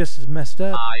think he was just as messed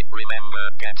up. I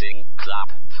remember getting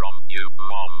clap from you,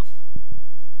 Mom.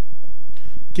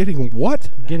 Getting what?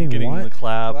 Getting what? the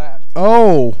clap.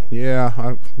 Oh, yeah.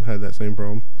 I've had that same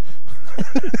problem.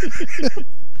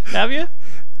 Have you?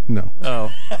 No.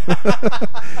 Oh.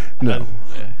 No.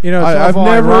 You know, it's I've awful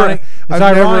never, ironic. It's I've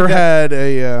never ironic that- had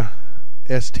a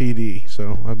STD,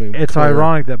 so I've been. It's clear.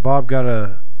 ironic that Bob got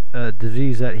a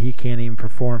disease that he can't even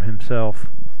perform himself.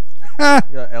 Ha!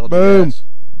 You got LDS. Boom.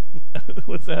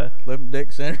 What's that? Limp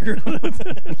dick syndrome.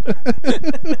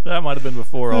 That might have been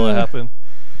before all that happened.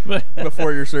 But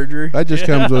Before your surgery. That just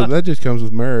comes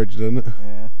with marriage, doesn't it?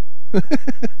 Yeah.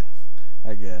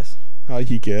 I guess. I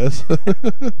guess.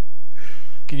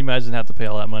 can you imagine having to pay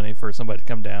all that money for somebody to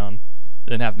come down,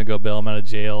 then having to go bail him out of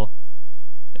jail,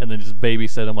 and then just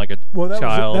babysit him like a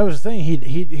child? That was the thing.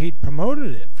 He'd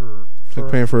promoted it for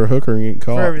Like paying for a hooker and getting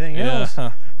caught. for everything else.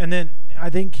 Yeah. And then I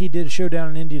think he did a show down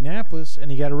in Indianapolis, and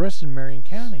he got arrested in Marion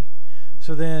County.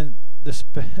 So then the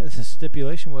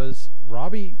stipulation was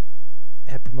Robbie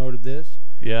had promoted this,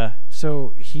 Yeah.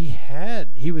 so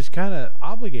he was kind of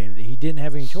obligated. He didn't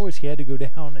have any choice. He had to go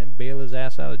down and bail his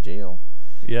ass out of jail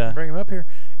Yeah. and bring him up here.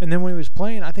 And then when he was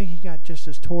playing, I think he got just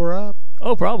as tore up,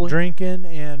 Oh, probably. drinking,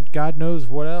 and God knows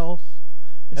what else.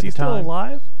 Is at he the still time.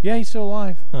 alive? Yeah, he's still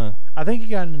alive. Huh. I think he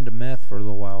got into meth for a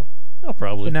little while, Oh,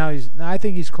 probably. but now I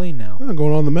think he's clean now. Oh,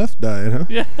 going on the meth diet, huh?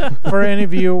 Yeah. For any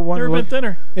of you want Never to been look,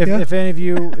 thinner. if any of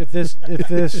you, if this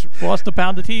Lost a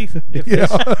pound of teeth.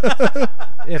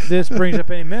 if this brings up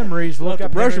any memories, look have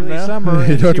up to brush Henry him Lee now. Summer. You and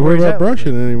don't have see to where worry he's about at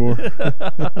brushing anymore.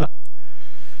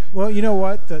 Well, you know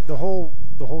what? The whole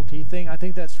teeth thing. I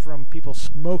think that's from people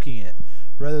smoking it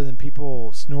rather than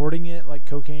people snorting it like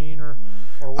cocaine or.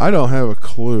 I don't have a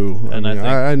clue. And I think-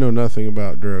 I know nothing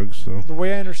about drugs, so. The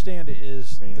way I understand it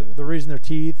is Me neither. the reason their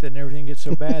teeth and everything gets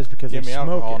so bad is because Give they me smoke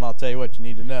alcohol and it. I'll tell you what you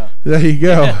need to know. There you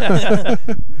go.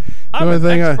 I'm an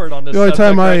expert on this the only subject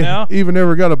time right I now. even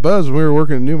ever got a buzz when we were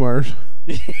working at Newmar's.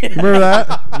 Remember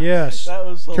that? Yes. That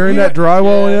was Carrying that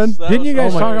drywall in? Didn't you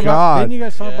guys Oh my talk about? God. Didn't you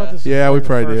guys talk about Yeah. this? Yeah, in we the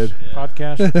probably first did.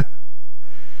 Podcast.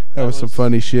 That was some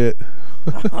funny shit.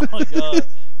 Oh my god!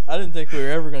 I didn't think we were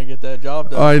ever gonna get that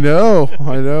job done. I know.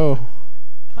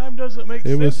 Time doesn't make It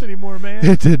sense was- anymore, man.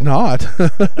 It did not.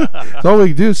 All we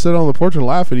could do is sit on the porch and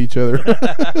laugh at each other. Look,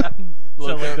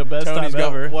 Sound like the best Tony's time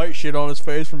got ever. white shit on his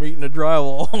face from eating the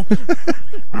drywall.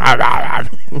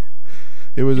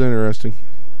 It was interesting.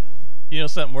 You know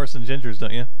something worse than gingers,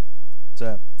 don't you? What's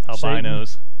that?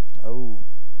 Albinos. Oh,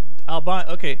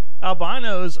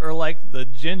 Albinos are like the we're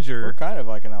ginger kind of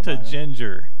like an to albino.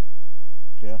 ginger.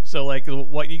 Yeah. So like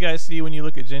what you guys see when you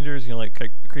look at gingers,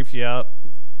 like creeps you out.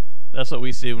 That's what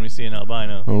we see when we see an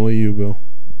albino. Only you, Bill.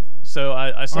 So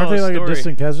I saw Aren't they a like story. a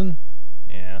distant cousin?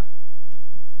 Yeah.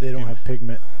 They don't have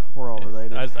pigment. We're all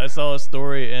related. I saw a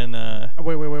story in Oh,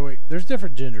 wait. There's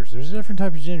different gingers. There's a different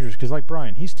type of gingers because, like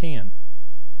Brian, he's tan.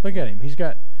 Look at him. He's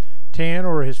got tan,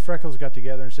 or his freckles got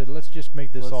together and said, "Let's just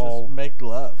make this Let's all." just make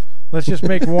love. Let's just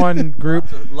make one group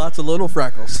Lots of little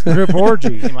freckles. group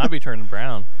orgy. He might be turning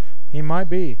brown. He might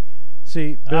be.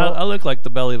 See, Bill. I look like the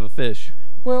belly of a fish.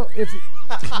 well, if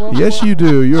well, Yes, you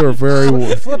do. You're very.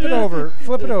 flip it over.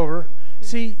 Flip it over.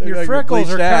 See, They're your like your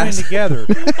freckles are bleached coming ass. together.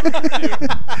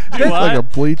 Do like I? a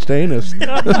bleached anus.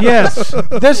 Yes,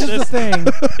 this is the thing.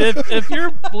 if you're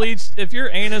bleached, if your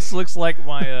anus looks like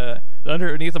my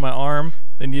underneath of my arm,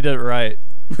 then you did it right.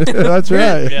 That's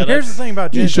right. Yeah, Here's the thing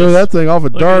about You gingers. show that thing off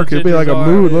at Look dark, at it'd be like a Ginger's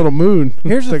moon, arm. little moon.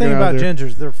 Here's the sticking thing out about there.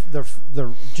 gingers.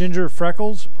 The ginger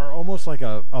freckles are almost like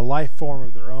a life form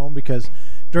of their own, because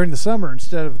during the summer,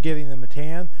 instead of giving them a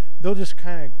tan, they'll just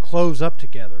kind of close up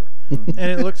together. And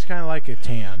it looks kind of like a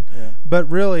tan. Yeah. But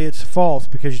really, it's false,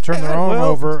 because you turn their arm Well-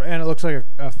 over and it looks like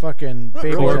a fucking baby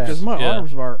Really, ass. because my Yeah.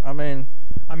 arms are. I mean,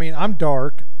 I mean, I'm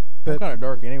dark, I'm but kind of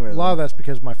dark anyway. a lot of that's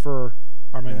because of my fur,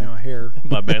 or my, Yeah. my hair,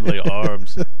 My manly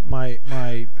arms. my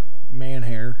man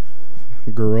hair,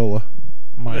 Gorilla.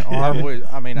 my I've arm, always-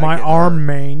 I mean, I my get arm dark.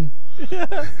 mane.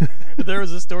 There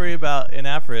was a story about in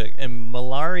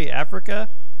Malawi, Africa,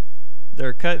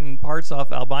 they're cutting parts off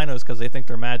albinos because they think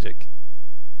they're magic.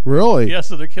 Really? Yeah,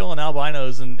 so they're killing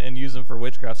albinos and use them for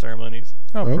witchcraft ceremonies.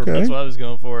 Oh, Okay. perfect. That's what I was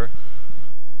going for.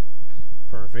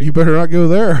 Perfect. You better not go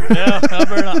there. Yeah, I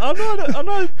better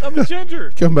not. I'm a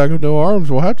ginger. Come back with no arms.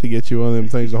 We'll have to get you one of them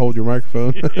things to hold your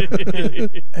microphone.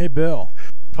 Hey, Bill.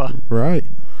 Right.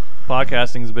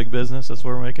 Podcasting is a big business. That's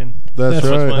what we're making. That's That's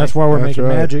right. what's That's why we're That's making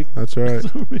right. magic. That's right.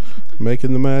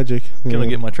 Making the magic. Can I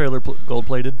get my trailer gold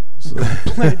plated?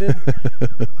 Plated.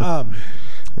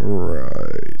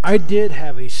 Right. I did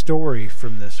have a story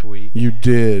from this week. You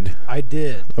did. I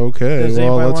did. Okay. Does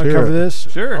well, anybody let's want to hear cover it. this?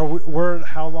 Sure. Are we're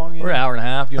how long in? We're an hour and a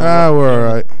half. You Ah, we're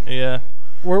all right. Yeah.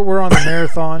 We're on the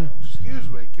marathon. Excuse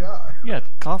me, God. Yeah,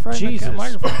 cough right in Jesus. the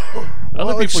microphone. Other Well,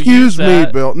 people excuse use me,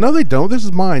 that. Bill. No, they don't. This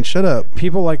is mine. Shut up.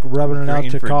 People like rubbing it out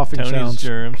Green to for coughing Tony's sounds.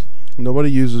 germs. Nobody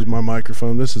uses my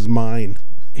microphone. This is mine.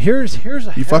 Here's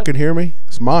a You fucking hear me?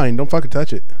 It's mine. Don't fucking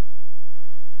touch it.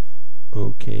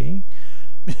 okay.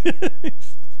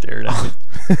 Stared at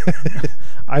me.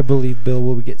 I believe Bill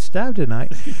will get stabbed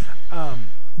tonight.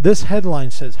 This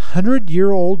headline says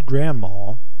 100-year-old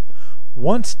grandma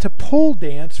wants to pole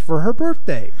dance for her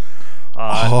birthday.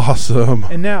 Awesome.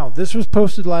 And now, this was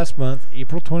posted last month,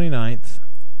 April 29th.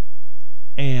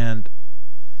 And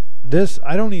this,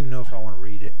 I don't even know if I want to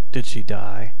read it. Did she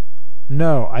die?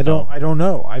 No, I don't. Oh. I don't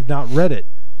know. I've not read it.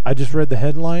 I just read the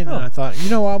headline and Oh. I thought, you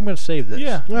know what, I'm going to save this.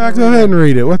 Yeah. Ah, go ahead and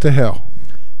read it. What the hell?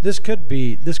 This could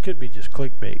be just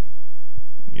clickbait.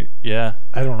 Yeah.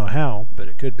 I don't know how, but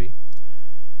it could be.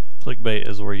 Clickbait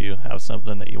is where you have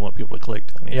something that you want people to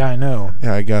click. Yeah, I know.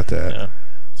 Yeah, I got that. Yeah.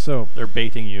 So They're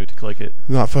baiting you to click it.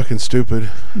 Not fucking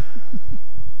stupid.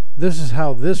 this is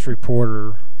how this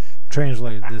reporter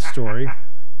translated this story.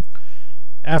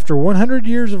 After 100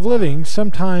 years of living,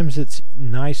 sometimes it's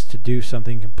nice to do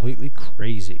something completely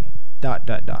crazy. ...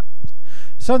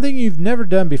 Something you've never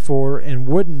done before and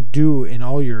wouldn't do in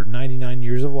all your 99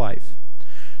 years of life.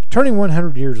 Turning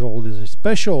 100 years old is a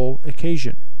special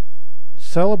occasion.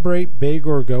 Celebrate big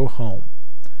or go home.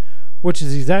 Which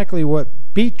is exactly what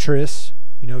Beatrice,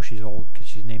 you know she's old because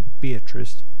she's named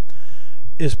Beatrice,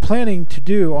 is planning to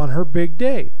do on her big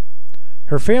day.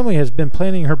 Her family has been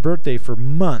planning her birthday for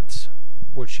months,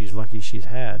 which she's lucky she's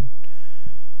had.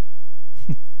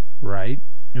 Right?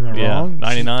 Am I Yeah. wrong?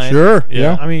 99. Sure,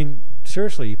 Yeah. I mean,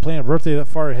 seriously, you plan a birthday that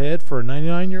far ahead for a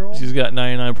 99-year-old? She's got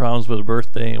 99 problems with a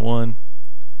birthday and one.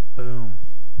 Boom.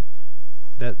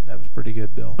 That was pretty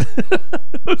good, Bill.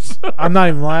 I'm not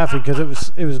even laughing because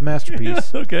it was a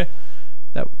masterpiece. Okay.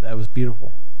 That was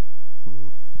beautiful.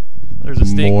 There's a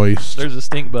stink. Moist. There's a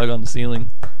stink bug on the ceiling.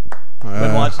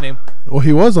 Been watching him. Well,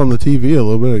 he was on the TV a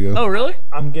little bit ago. Oh, really?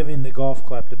 I'm giving the golf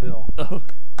clap to Bill. Oh.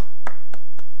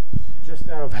 Just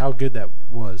out of how good that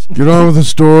was. Get on with the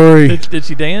story. Did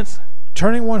she dance?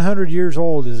 Turning 100 years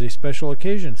old is a special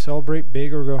occasion. Celebrate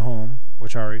big or go home,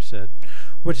 which I already said,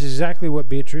 which is exactly what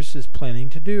Beatrice is planning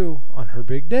to do on her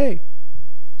big day!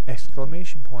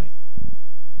 Exclamation point.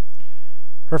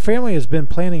 Her family has been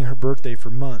planning her birthday for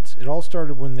months. It all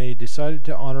started when they decided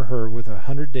to honor her with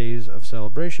 100 days of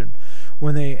celebration.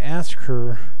 When they asked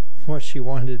her what she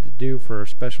wanted to do for her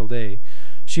special day,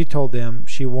 she told them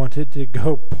she wanted to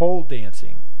go pole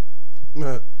dancing.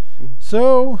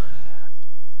 So,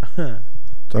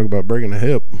 Talk about breaking a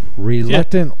hip.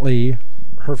 reluctantly,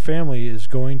 her family is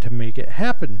going to make it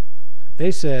happen.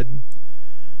 They said,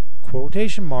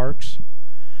 quotation marks,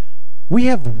 "We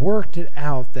have worked it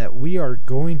out that we are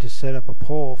going to set up a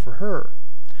pole for her,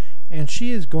 and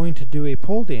she is going to do a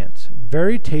pole dance,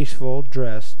 very tasteful,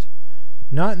 dressed,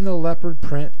 not in the leopard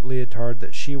print leotard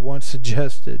that she once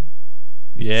suggested."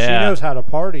 Yeah. She knows how to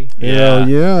party. Hell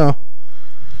yeah.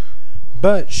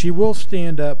 But she will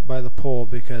stand up by the pole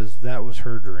because that was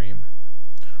her dream.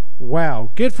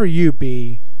 Wow, good for you,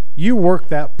 B. You worked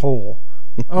that pole.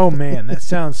 Oh man, that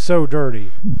sounds so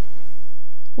dirty.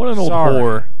 What an old Sorry.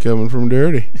 whore. Coming from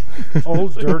Dirty.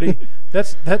 Old dirty.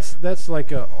 That's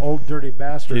like a old dirty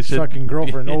bastard You should- fucking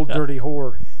girlfriend, old yeah. dirty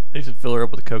whore. They should fill her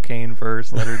up with cocaine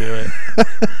first and let her do it.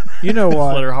 You know Let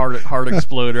what? her heart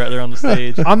explode right there on the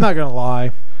stage. I'm not gonna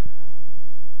lie.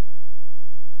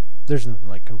 There's nothing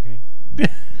like cocaine.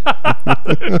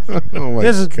 Oh my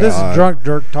This is God. drunk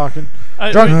Dirk talking.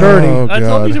 I- Drunk I- dirty. Oh, I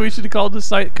told God. you we should have called this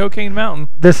site Cocaine Mountain.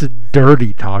 This is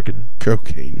dirty talking.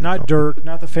 Cocaine. Not Dirk,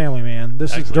 not the family man.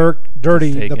 This is Actually, Dirk,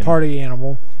 dirty, the taken. party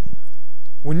animal.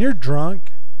 When you're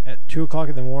drunk at 2 o'clock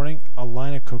in the morning, a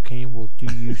line of cocaine will do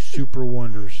you super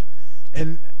wonders.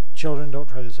 And children, don't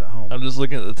try this at home. I'm just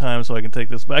looking at the time so I can take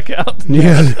this back out.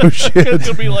 Yeah, no shit. It's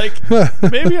gonna be like,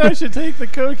 maybe I should take the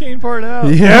cocaine part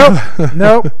out. Yeah.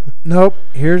 Nope.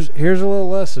 Here's a little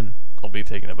lesson. I'll be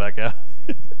taking it back out.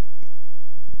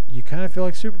 You kind of feel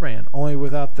like Superman, only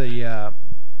without the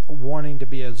wanting to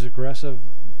be as aggressive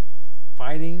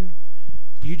fighting.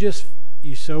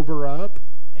 You sober up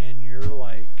and you're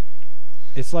like,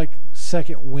 it's like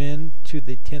second wind to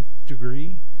the 10th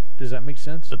degree. Does that make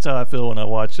sense? That's how I feel when I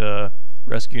watch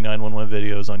Rescue 911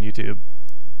 videos on YouTube.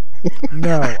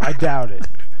 No, I doubt it.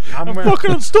 I'm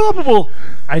fucking unstoppable.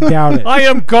 I doubt it. I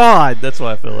am God. That's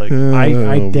what I feel like. I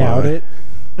Oh, doubt my. it.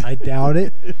 I doubt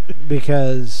it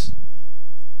because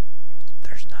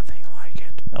there's nothing like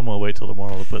it. I'm gonna wait till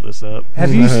tomorrow to put this up.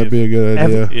 Have you That'd be a good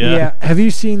idea. Yeah. Have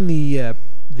you seen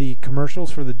the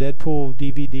commercials for the Deadpool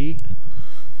DVD?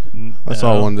 I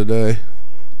saw No. one today.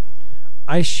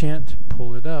 I shan't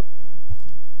pull it up.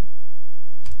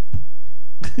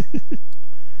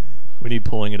 We need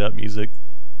pulling it up music.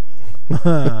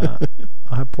 I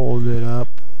pulled it up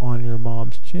on your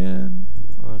mom's chin.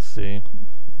 Let's see.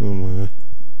 Oh my.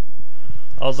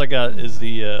 All I got is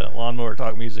the lawnmower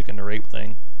talk music and the rape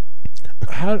thing.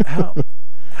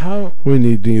 How? We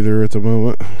need neither at the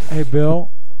moment. Hey,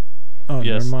 Bill. Oh,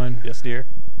 Yes. never mind. Yes, dear.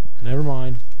 Never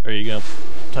mind. Are you gonna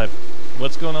type?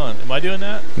 What's going on? Am I doing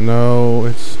that? No,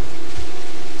 it's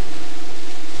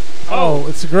Oh,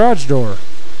 it's the garage door.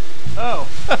 Oh.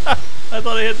 I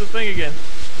thought I hit the thing again.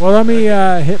 Well, let me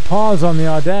hit pause on the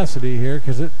Audacity here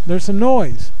because there's some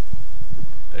noise.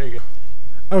 There you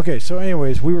go. Okay, so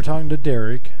anyways, we were talking to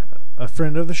Derek, a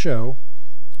friend of the show,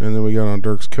 and then we got on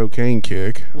Dirk's cocaine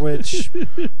kick, which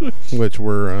which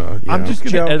we're yeah. I'm just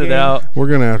Gonna joking. edit out. we're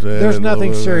gonna have to. There's edit a little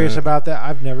nothing bit of serious that. about that.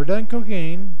 I've never done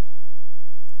cocaine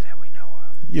that we know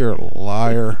of. You're a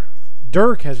liar.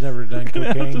 Dirk has never done Gonna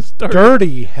have to cocaine. start-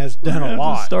 Dirty has done a Have to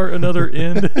lot. start another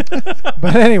end.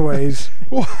 But anyways,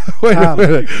 Wait a Um,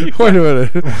 minute. Wait a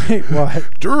minute. wait,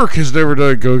 what? Dirk has never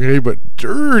done cocaine, but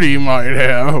Dirty might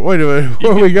have. Wait a minute.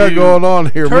 What You we can got do- going on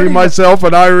here? Dirty- Me, myself,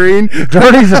 and Irene.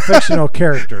 Dirty's a fictional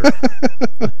character.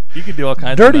 You can do all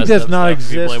kinds Dirty of messed does up not stuff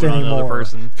if you exist blame it on another anymore.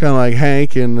 person. Kind of like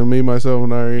Hank and Me, Myself,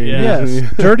 and Irene. Yeah.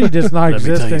 Yes, Dirty does not Let me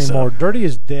exist tell you anymore. something. Dirty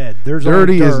is dead. There's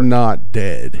Dirty only is Dirk. not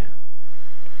dead.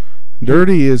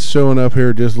 Dirty is showing up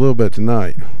here just a little bit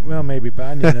tonight. Well, maybe, but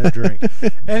I need another drink.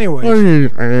 Anyways,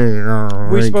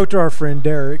 we We spoke to our friend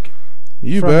Derek.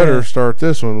 You from better the- start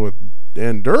this one with.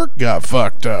 And Dirk got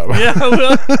fucked up. Yeah,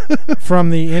 well, From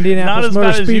the not Indianapolis as Motor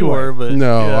bad as Speedway. you were, but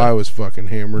No, yeah. I was fucking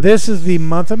hammered. This is the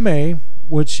month of May,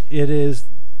 which it is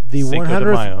the Cinco de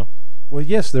 100th. Mayo. Well,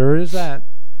 yes, there is that.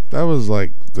 That was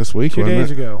like this week, 2 wasn't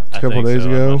days it? ago. A I couple think days so,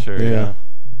 I'm ago. not sure, yeah.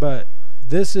 But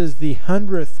this is the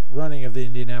 100th running of the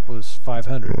Indianapolis I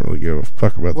 500, don't really give a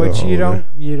fuck about that. which you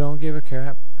holiday. don't give a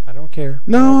crap. I don't care.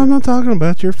 No, Whatever. I'm not talking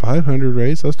about your 500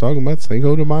 race. I was talking about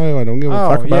Cinco de Mayo. I don't give a Oh,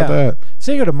 fuck about yeah. that.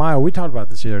 Cinco de Mayo. We talked about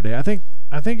this the other day. I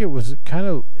think it was kind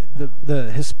of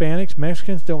the Hispanics,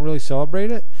 Mexicans don't really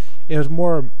celebrate it. It was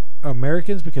more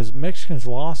Americans because Mexicans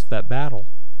lost that battle.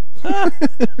 I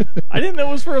didn't know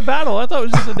it was for a battle. I thought it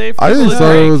was just a day for I people just to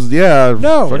thought it drink. was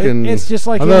No, fucking. it's just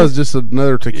like I thought it was just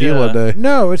another tequila Yeah. day.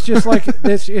 no, it's just like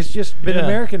it's just been Yeah.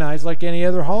 Americanized like any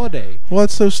other holiday. Well,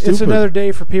 that's so stupid. It's another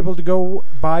day for people to go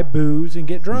buy booze and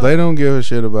get drunk. They don't give a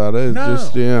shit about it. It's No.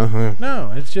 just yeah.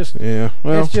 No, it's just Well,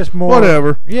 it's just more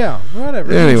whatever. Yeah,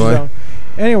 whatever. Anyway. So,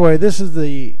 anyway, this is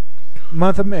the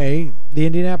month of May, the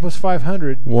Indianapolis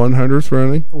 500, 100th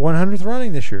running. 100th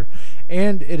running this year,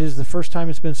 and it is the first time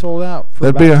it's been sold out for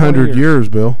That'd about be 20 100 years,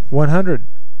 Bill. 100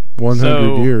 100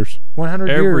 So- years. 100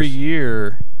 Every years.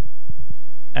 year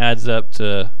adds up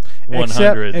to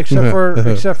 100.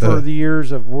 Except for the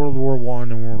years of World War I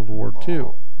and World War II.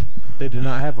 They did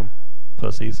not have them.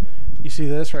 Pussies. You see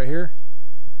this right here?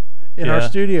 In our Yeah.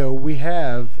 studio, we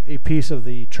have a piece of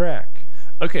the track.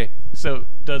 Okay, so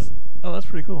oh, that's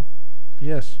pretty cool.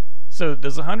 Yes. So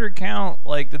does 100 count?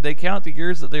 Like, did they count the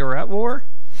years that they were at war?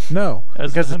 No,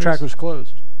 As because the track hundreds? was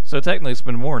closed. So technically, it's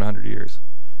been more than 100 years.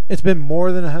 It's been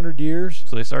more than 100 years.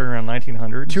 So they started around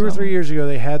 1900. 2 or 3 years ago,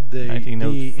 they had the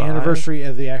 1905? anniversary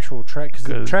of the actual track because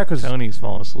the track was Tony's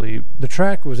falling asleep. the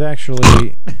track was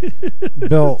actually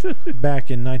built back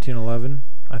in 1911.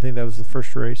 I think that was the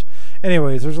first race.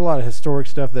 Anyways, there's a lot of historic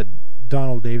stuff that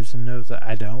Donald Davidson knows that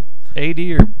I don't. AD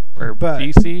or But-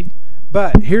 BC?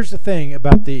 But here's the thing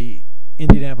about the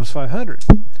Indianapolis 500.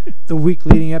 The week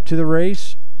leading up to the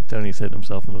race Tony's hitting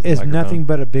himself in the is microphone. nothing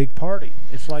but a big party.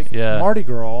 It's like Yeah. Mardi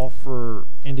Gras for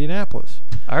Indianapolis.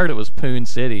 I heard it was Poon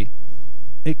City.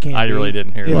 It can't I be. really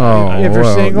didn't hear If, about Oh, if you're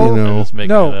well, single, you know. I'm just making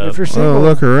no, it up. if you're Well, single,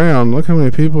 look around. Look how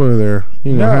many people are there.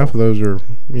 You know, No. half of those are.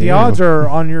 the odds are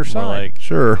on your More side. like,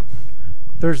 Sure,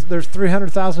 There's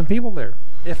 300,000 people there,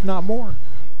 if not more,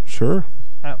 sure.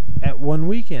 at one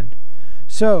weekend.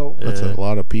 So That's a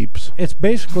lot of peeps. it's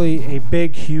basically a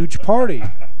big, huge party.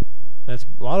 That's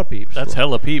a lot of peeps. that's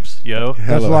hella peeps, yo.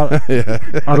 That's a lot. yeah.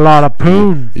 A lot of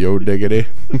poon. Yo, diggity.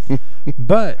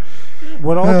 But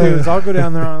what I'll do is I'll go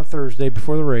down there on a Thursday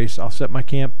before the race. I'll set my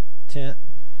camp tent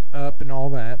up and all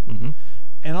that, hmm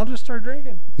and I'll just start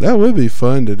drinking. That would be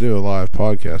fun to do a live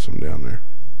podcast from down there.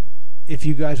 If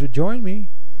you guys would join me,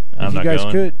 I'm you not guys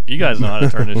going. could. You guys know how to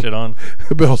turn this shit on.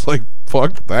 Bill's like,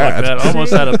 fuck Like that. that. I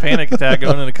almost had a panic attack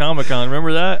going into Comic-Con.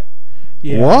 Remember that?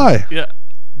 Yeah. Why? Yeah.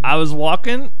 I was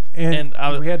walking. And I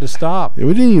was- we had to stop. We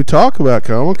didn't even talk about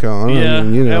Comic Con. Yeah. I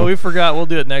mean, you know, Yeah, we forgot. We'll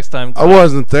do it next time. I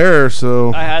wasn't there,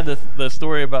 so I had the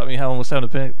story about me almost having a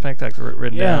panic attack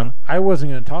written Yeah, down. I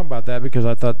wasn't going to talk about that because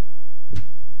I thought,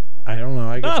 I don't know.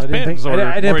 I guess it's I didn't panic think. disorder. I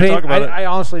We're didn't gonna pay. talk about it. I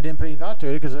honestly didn't pay any thought to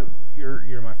it because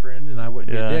you're my friend and I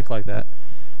wouldn't be Yeah. a dick like that.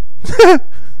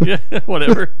 Yeah,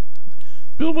 whatever.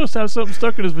 Bill must have something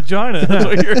stuck in his vagina. That's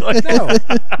what you're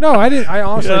like. No, I didn't. I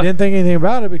honestly Yeah. didn't think anything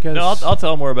about it because No, I'll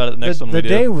tell more about it next the, time we the do.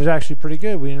 day was actually pretty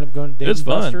good. We ended up going to Dave It's and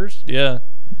fun. Buster's, Yeah.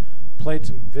 played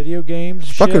some video games.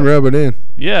 and fucking shit. rub it in.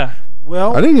 Yeah.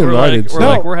 Well, I didn't get We're invited.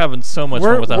 like, so- we're having so much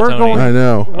We're- fun without we're Tony. going- I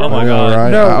know. Oh my I know, God.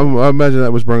 right? No. I imagine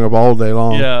that was bring up all day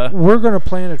long. Yeah. we're going to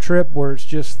plan a trip where it's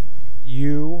just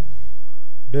you,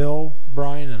 Bill,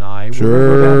 Brian, and I.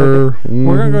 Sure.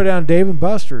 We're going to go down to Dave and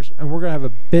Buster's, and we're going to have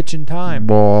a bitchin' time.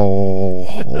 Ball.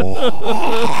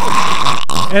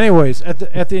 Anyways, at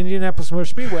the Indianapolis Motor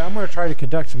Speedway, I'm going to try to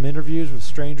conduct some interviews with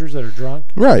strangers that are drunk,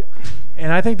 Right.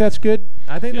 and I think that's good.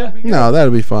 I think that'd be good. No,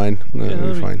 that'll be fine. That'll that'll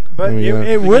be be- fine. But I mean,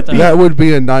 it would be. that would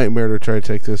be a nightmare to try to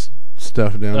take this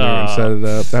stuff down there and set it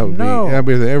up. That would No.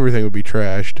 be. Everything would be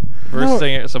trashed. First No.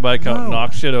 thing somebody come No.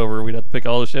 knock shit over, we'd have to pick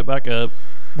all the shit back up.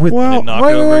 with Well, and knock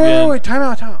wait, it over again. wait, time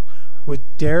out. With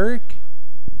Derek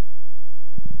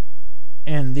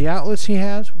and the outlets he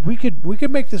has, we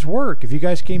could make this work if you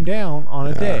guys came down on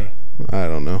a day. I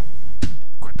don't know.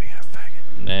 Quit being a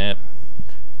faggot. Nah.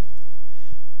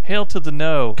 Hail to the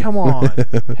no. Come on.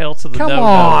 Hail to the Come no,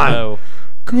 on. no,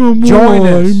 Come Join on,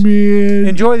 us. man.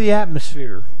 Enjoy the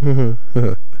atmosphere.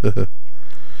 It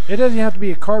doesn't have to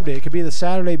be a carb day. It could be the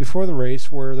Saturday before the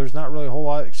race where there's not really a whole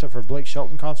lot except for a Blake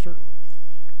Shelton concert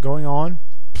going on.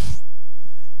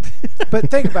 But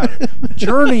think about it.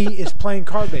 Journey is playing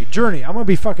carb day. Journey. I'm going to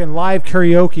be fucking live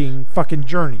karaokeing fucking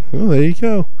Journey. Well, there you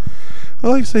go. I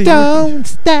like to say Don't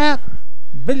stop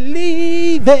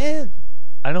believing.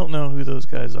 I don't know who those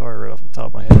guys are right off the top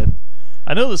of my head.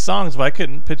 I know the songs, but I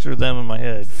couldn't picture them in my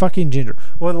head. Fucking Ginger.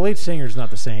 Well, the lead singer's not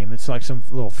the same. It's like some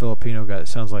little Filipino guy that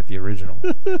sounds like the original.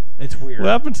 It's weird. What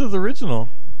happened to the original?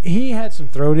 He had some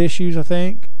throat issues, I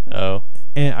think. Oh.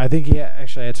 And I think he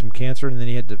actually had some cancer, and then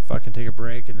he had to fucking take a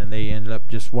break, and then they ended up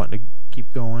just wanting to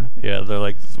keep going. Yeah, they're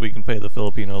like, we can pay the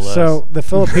Filipino less. So the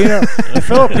Filipino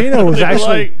was They're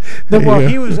actually, Yeah.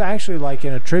 he was actually like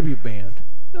in a tribute band.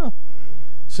 Oh.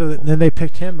 So then they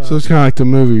picked him up. So it's kind of like the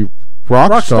movie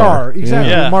Rockstar. Exactly.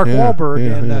 Yeah. With Mark Yeah, Wahlberg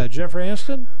yeah, and yeah. Jennifer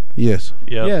Aniston. Yes.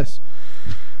 Yep. Yes.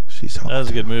 She's hot. That was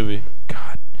a good movie.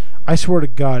 God, I swear to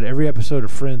God, every episode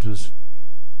of Friends was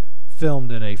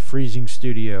filmed in a freezing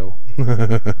studio.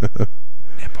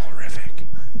 Nipple-rific.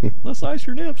 Let's ice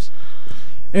your nips.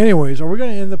 Anyways, are we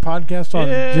going to end the podcast on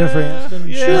Yeah, Jennifer Aniston?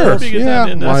 yeah. Sure. that'd be a good time Yeah.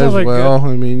 to end that. Might Sounds as like well.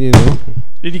 I mean, you know.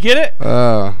 Did you get it?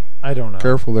 I don't know.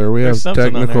 Careful there. We There's have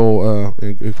something on technical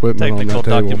equipment Technical on that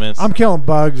table. documents. I'm killing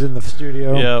bugs in the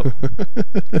studio. Yeah.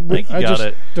 I think you I got just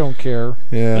it. don't care.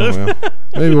 Yeah, well,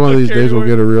 maybe one of these days we'll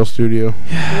get a real studio,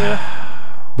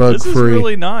 bug This is free.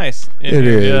 really nice. in It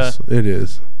here, is. Yeah. It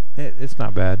is. It's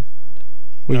not bad.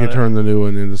 We No, can turn the new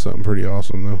one into something pretty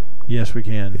awesome, though. Yes, we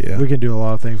can. Yeah. We can do a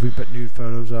lot of things. We put nude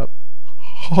photos up.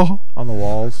 on the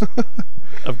walls,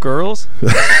 Of girls?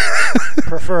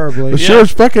 preferably. Sure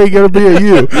as fuck ain't gonna be a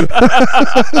you.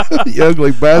 You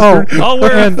ugly bastard. I'll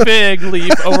wear And- a fig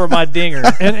leaf over my dinger.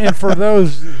 And for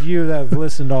those of you that have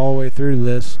listened all the way through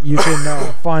this, you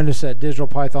can find us at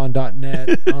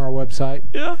digitalpython.net on our website.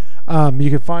 Yeah. You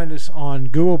can find us on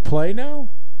Google Play now.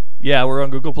 Yeah, we're on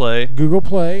Google Play. Google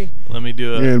Play. Let me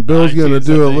do it. And Bill's gonna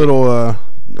do a little.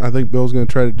 I think Bill's gonna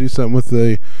try to do something with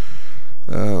the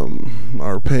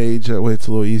our page. That way, it's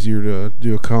a little easier to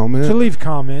do a comment. To leave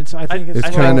comments, I think it's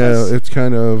it's kind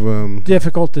well, of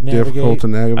difficult to navigate. difficult to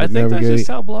I think that's navigate. just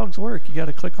how blogs work. You got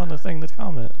to click on the thing to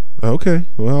comment. Okay,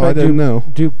 well, I But didn't know.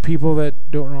 Do people that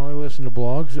don't normally listen to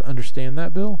blogs understand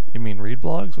that, Bill? You mean read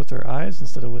blogs with their eyes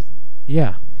instead of with?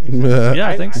 Yeah. Yeah,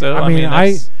 I think so. I mean,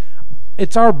 that's-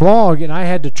 it's our blog, and I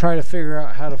had to try to figure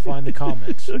out how to find the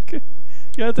comments. Okay.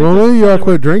 Yeah, I think Well, that's maybe you ought to kinda-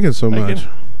 quit drinking so I can- much.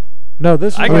 No,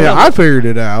 this is I I can mean, double- I figured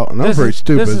it out, and I'm This pretty is-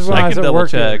 stupid. this is so- when I was can at double work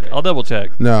the other check. day. I'll double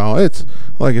check. No, it's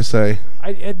like I say.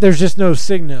 There's just no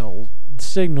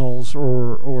signals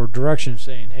or directions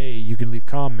saying, "Hey, you can leave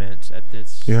comments at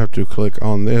this." You have to click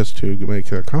on this to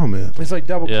make a comment. It's like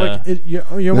double Yeah. click. You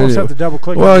almost Then have to double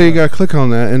click. Well, on you it. got to click on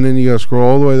that, and then you got to scroll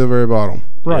all the way to the very bottom.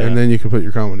 Right. And then you can put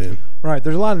your comment in. Right.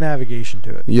 There's a lot of navigation to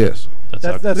it. Yes.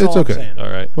 That's That's It's all okay. I'm saying. all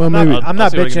right. Well, I'm maybe. not, I'm I'll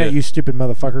not see what I bitching can at do. you, stupid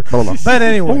motherfucker. But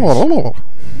anyways,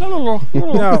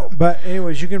 no. But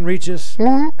anyways, you can reach us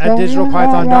at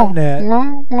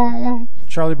digitalpython.net.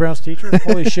 Charlie Brown's teacher.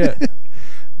 Holy shit.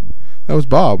 That was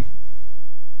Bob.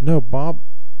 No, Bob.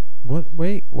 What?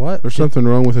 Wait. What? There's something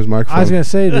wrong with his microphone. I was gonna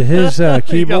say that his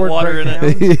keyboard water in it.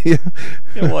 breakdown,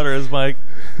 Get water his mic.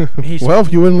 he's- Well,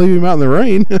 if you wouldn't leave him out in the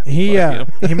rain. he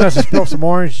he must have spilled some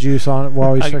orange juice on it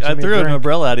while he's I fixing me threw a an drink.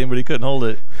 umbrella at him, but he couldn't hold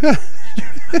it.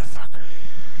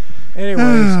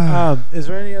 Anyways, is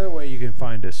there any other way you can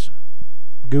find us?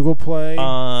 Google Play,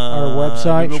 our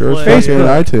website, Google Sure as Play, fuck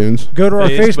ain't iTunes. Go to our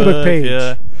Facebook page.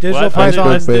 Yeah. Digital Well, I did- Python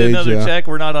I did page, another yeah. check.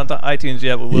 We're not on iTunes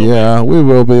yet, but we'll Yeah, we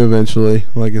will be eventually.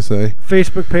 Like I say.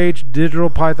 Facebook page,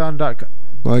 digitalpython.com.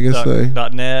 Like I say.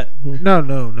 Dot net.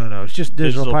 No. It's just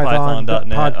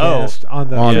Digitalpython.net. podcast on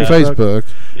the On Facebook.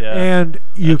 Yeah. And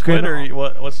you can Twitter.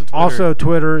 What's the Twitter? also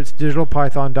Twitter. It's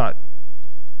digitalpython dot.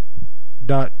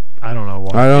 I don't know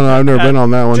why. I don't know. I've never been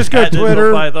on that one. Just go to At Digital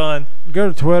Twitter. Python.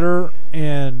 Go to Twitter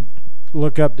and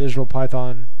look up Digital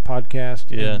Python podcast.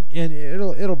 Yeah. and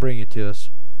it'll bring you to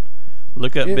us.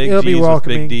 Look up Big It'll be G's with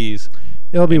welcoming. Big D's.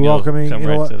 It'll be and you'll welcoming. come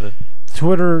It'll- right to the-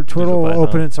 Twitter will Python.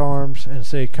 open its arms and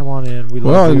say, "Come on in. We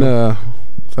well, love and you."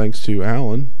 thanks to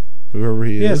Alan, whoever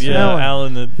he Yes, is. Yeah,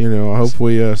 Alan. Alan. You know, I hope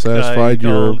we satisfied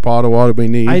your called- Potawatomi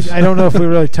needs. I don't know if we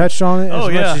really touched on it Oh,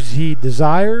 as yeah. much as he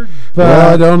desired, but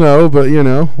Well, I don't know, but you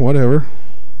know, whatever.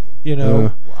 you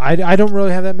know, I don't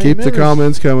really have that many. Keep the memories.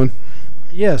 comments coming.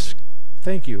 Yes,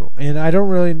 thank you. And I don't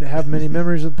really have many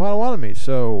memories of the Potawatomi,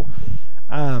 so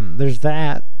there's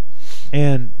that.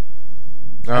 And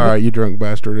All right, you drunk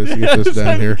bastard. Let's get this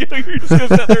down here. You're just gonna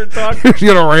sit there and talk. You're just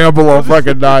gonna ramble all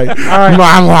fucking night. all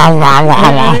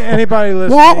right, anybody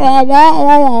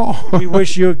listening, we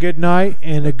wish you a good night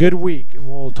and a good week, and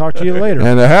we'll talk to you later.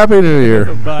 And a happy new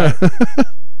year. Bye.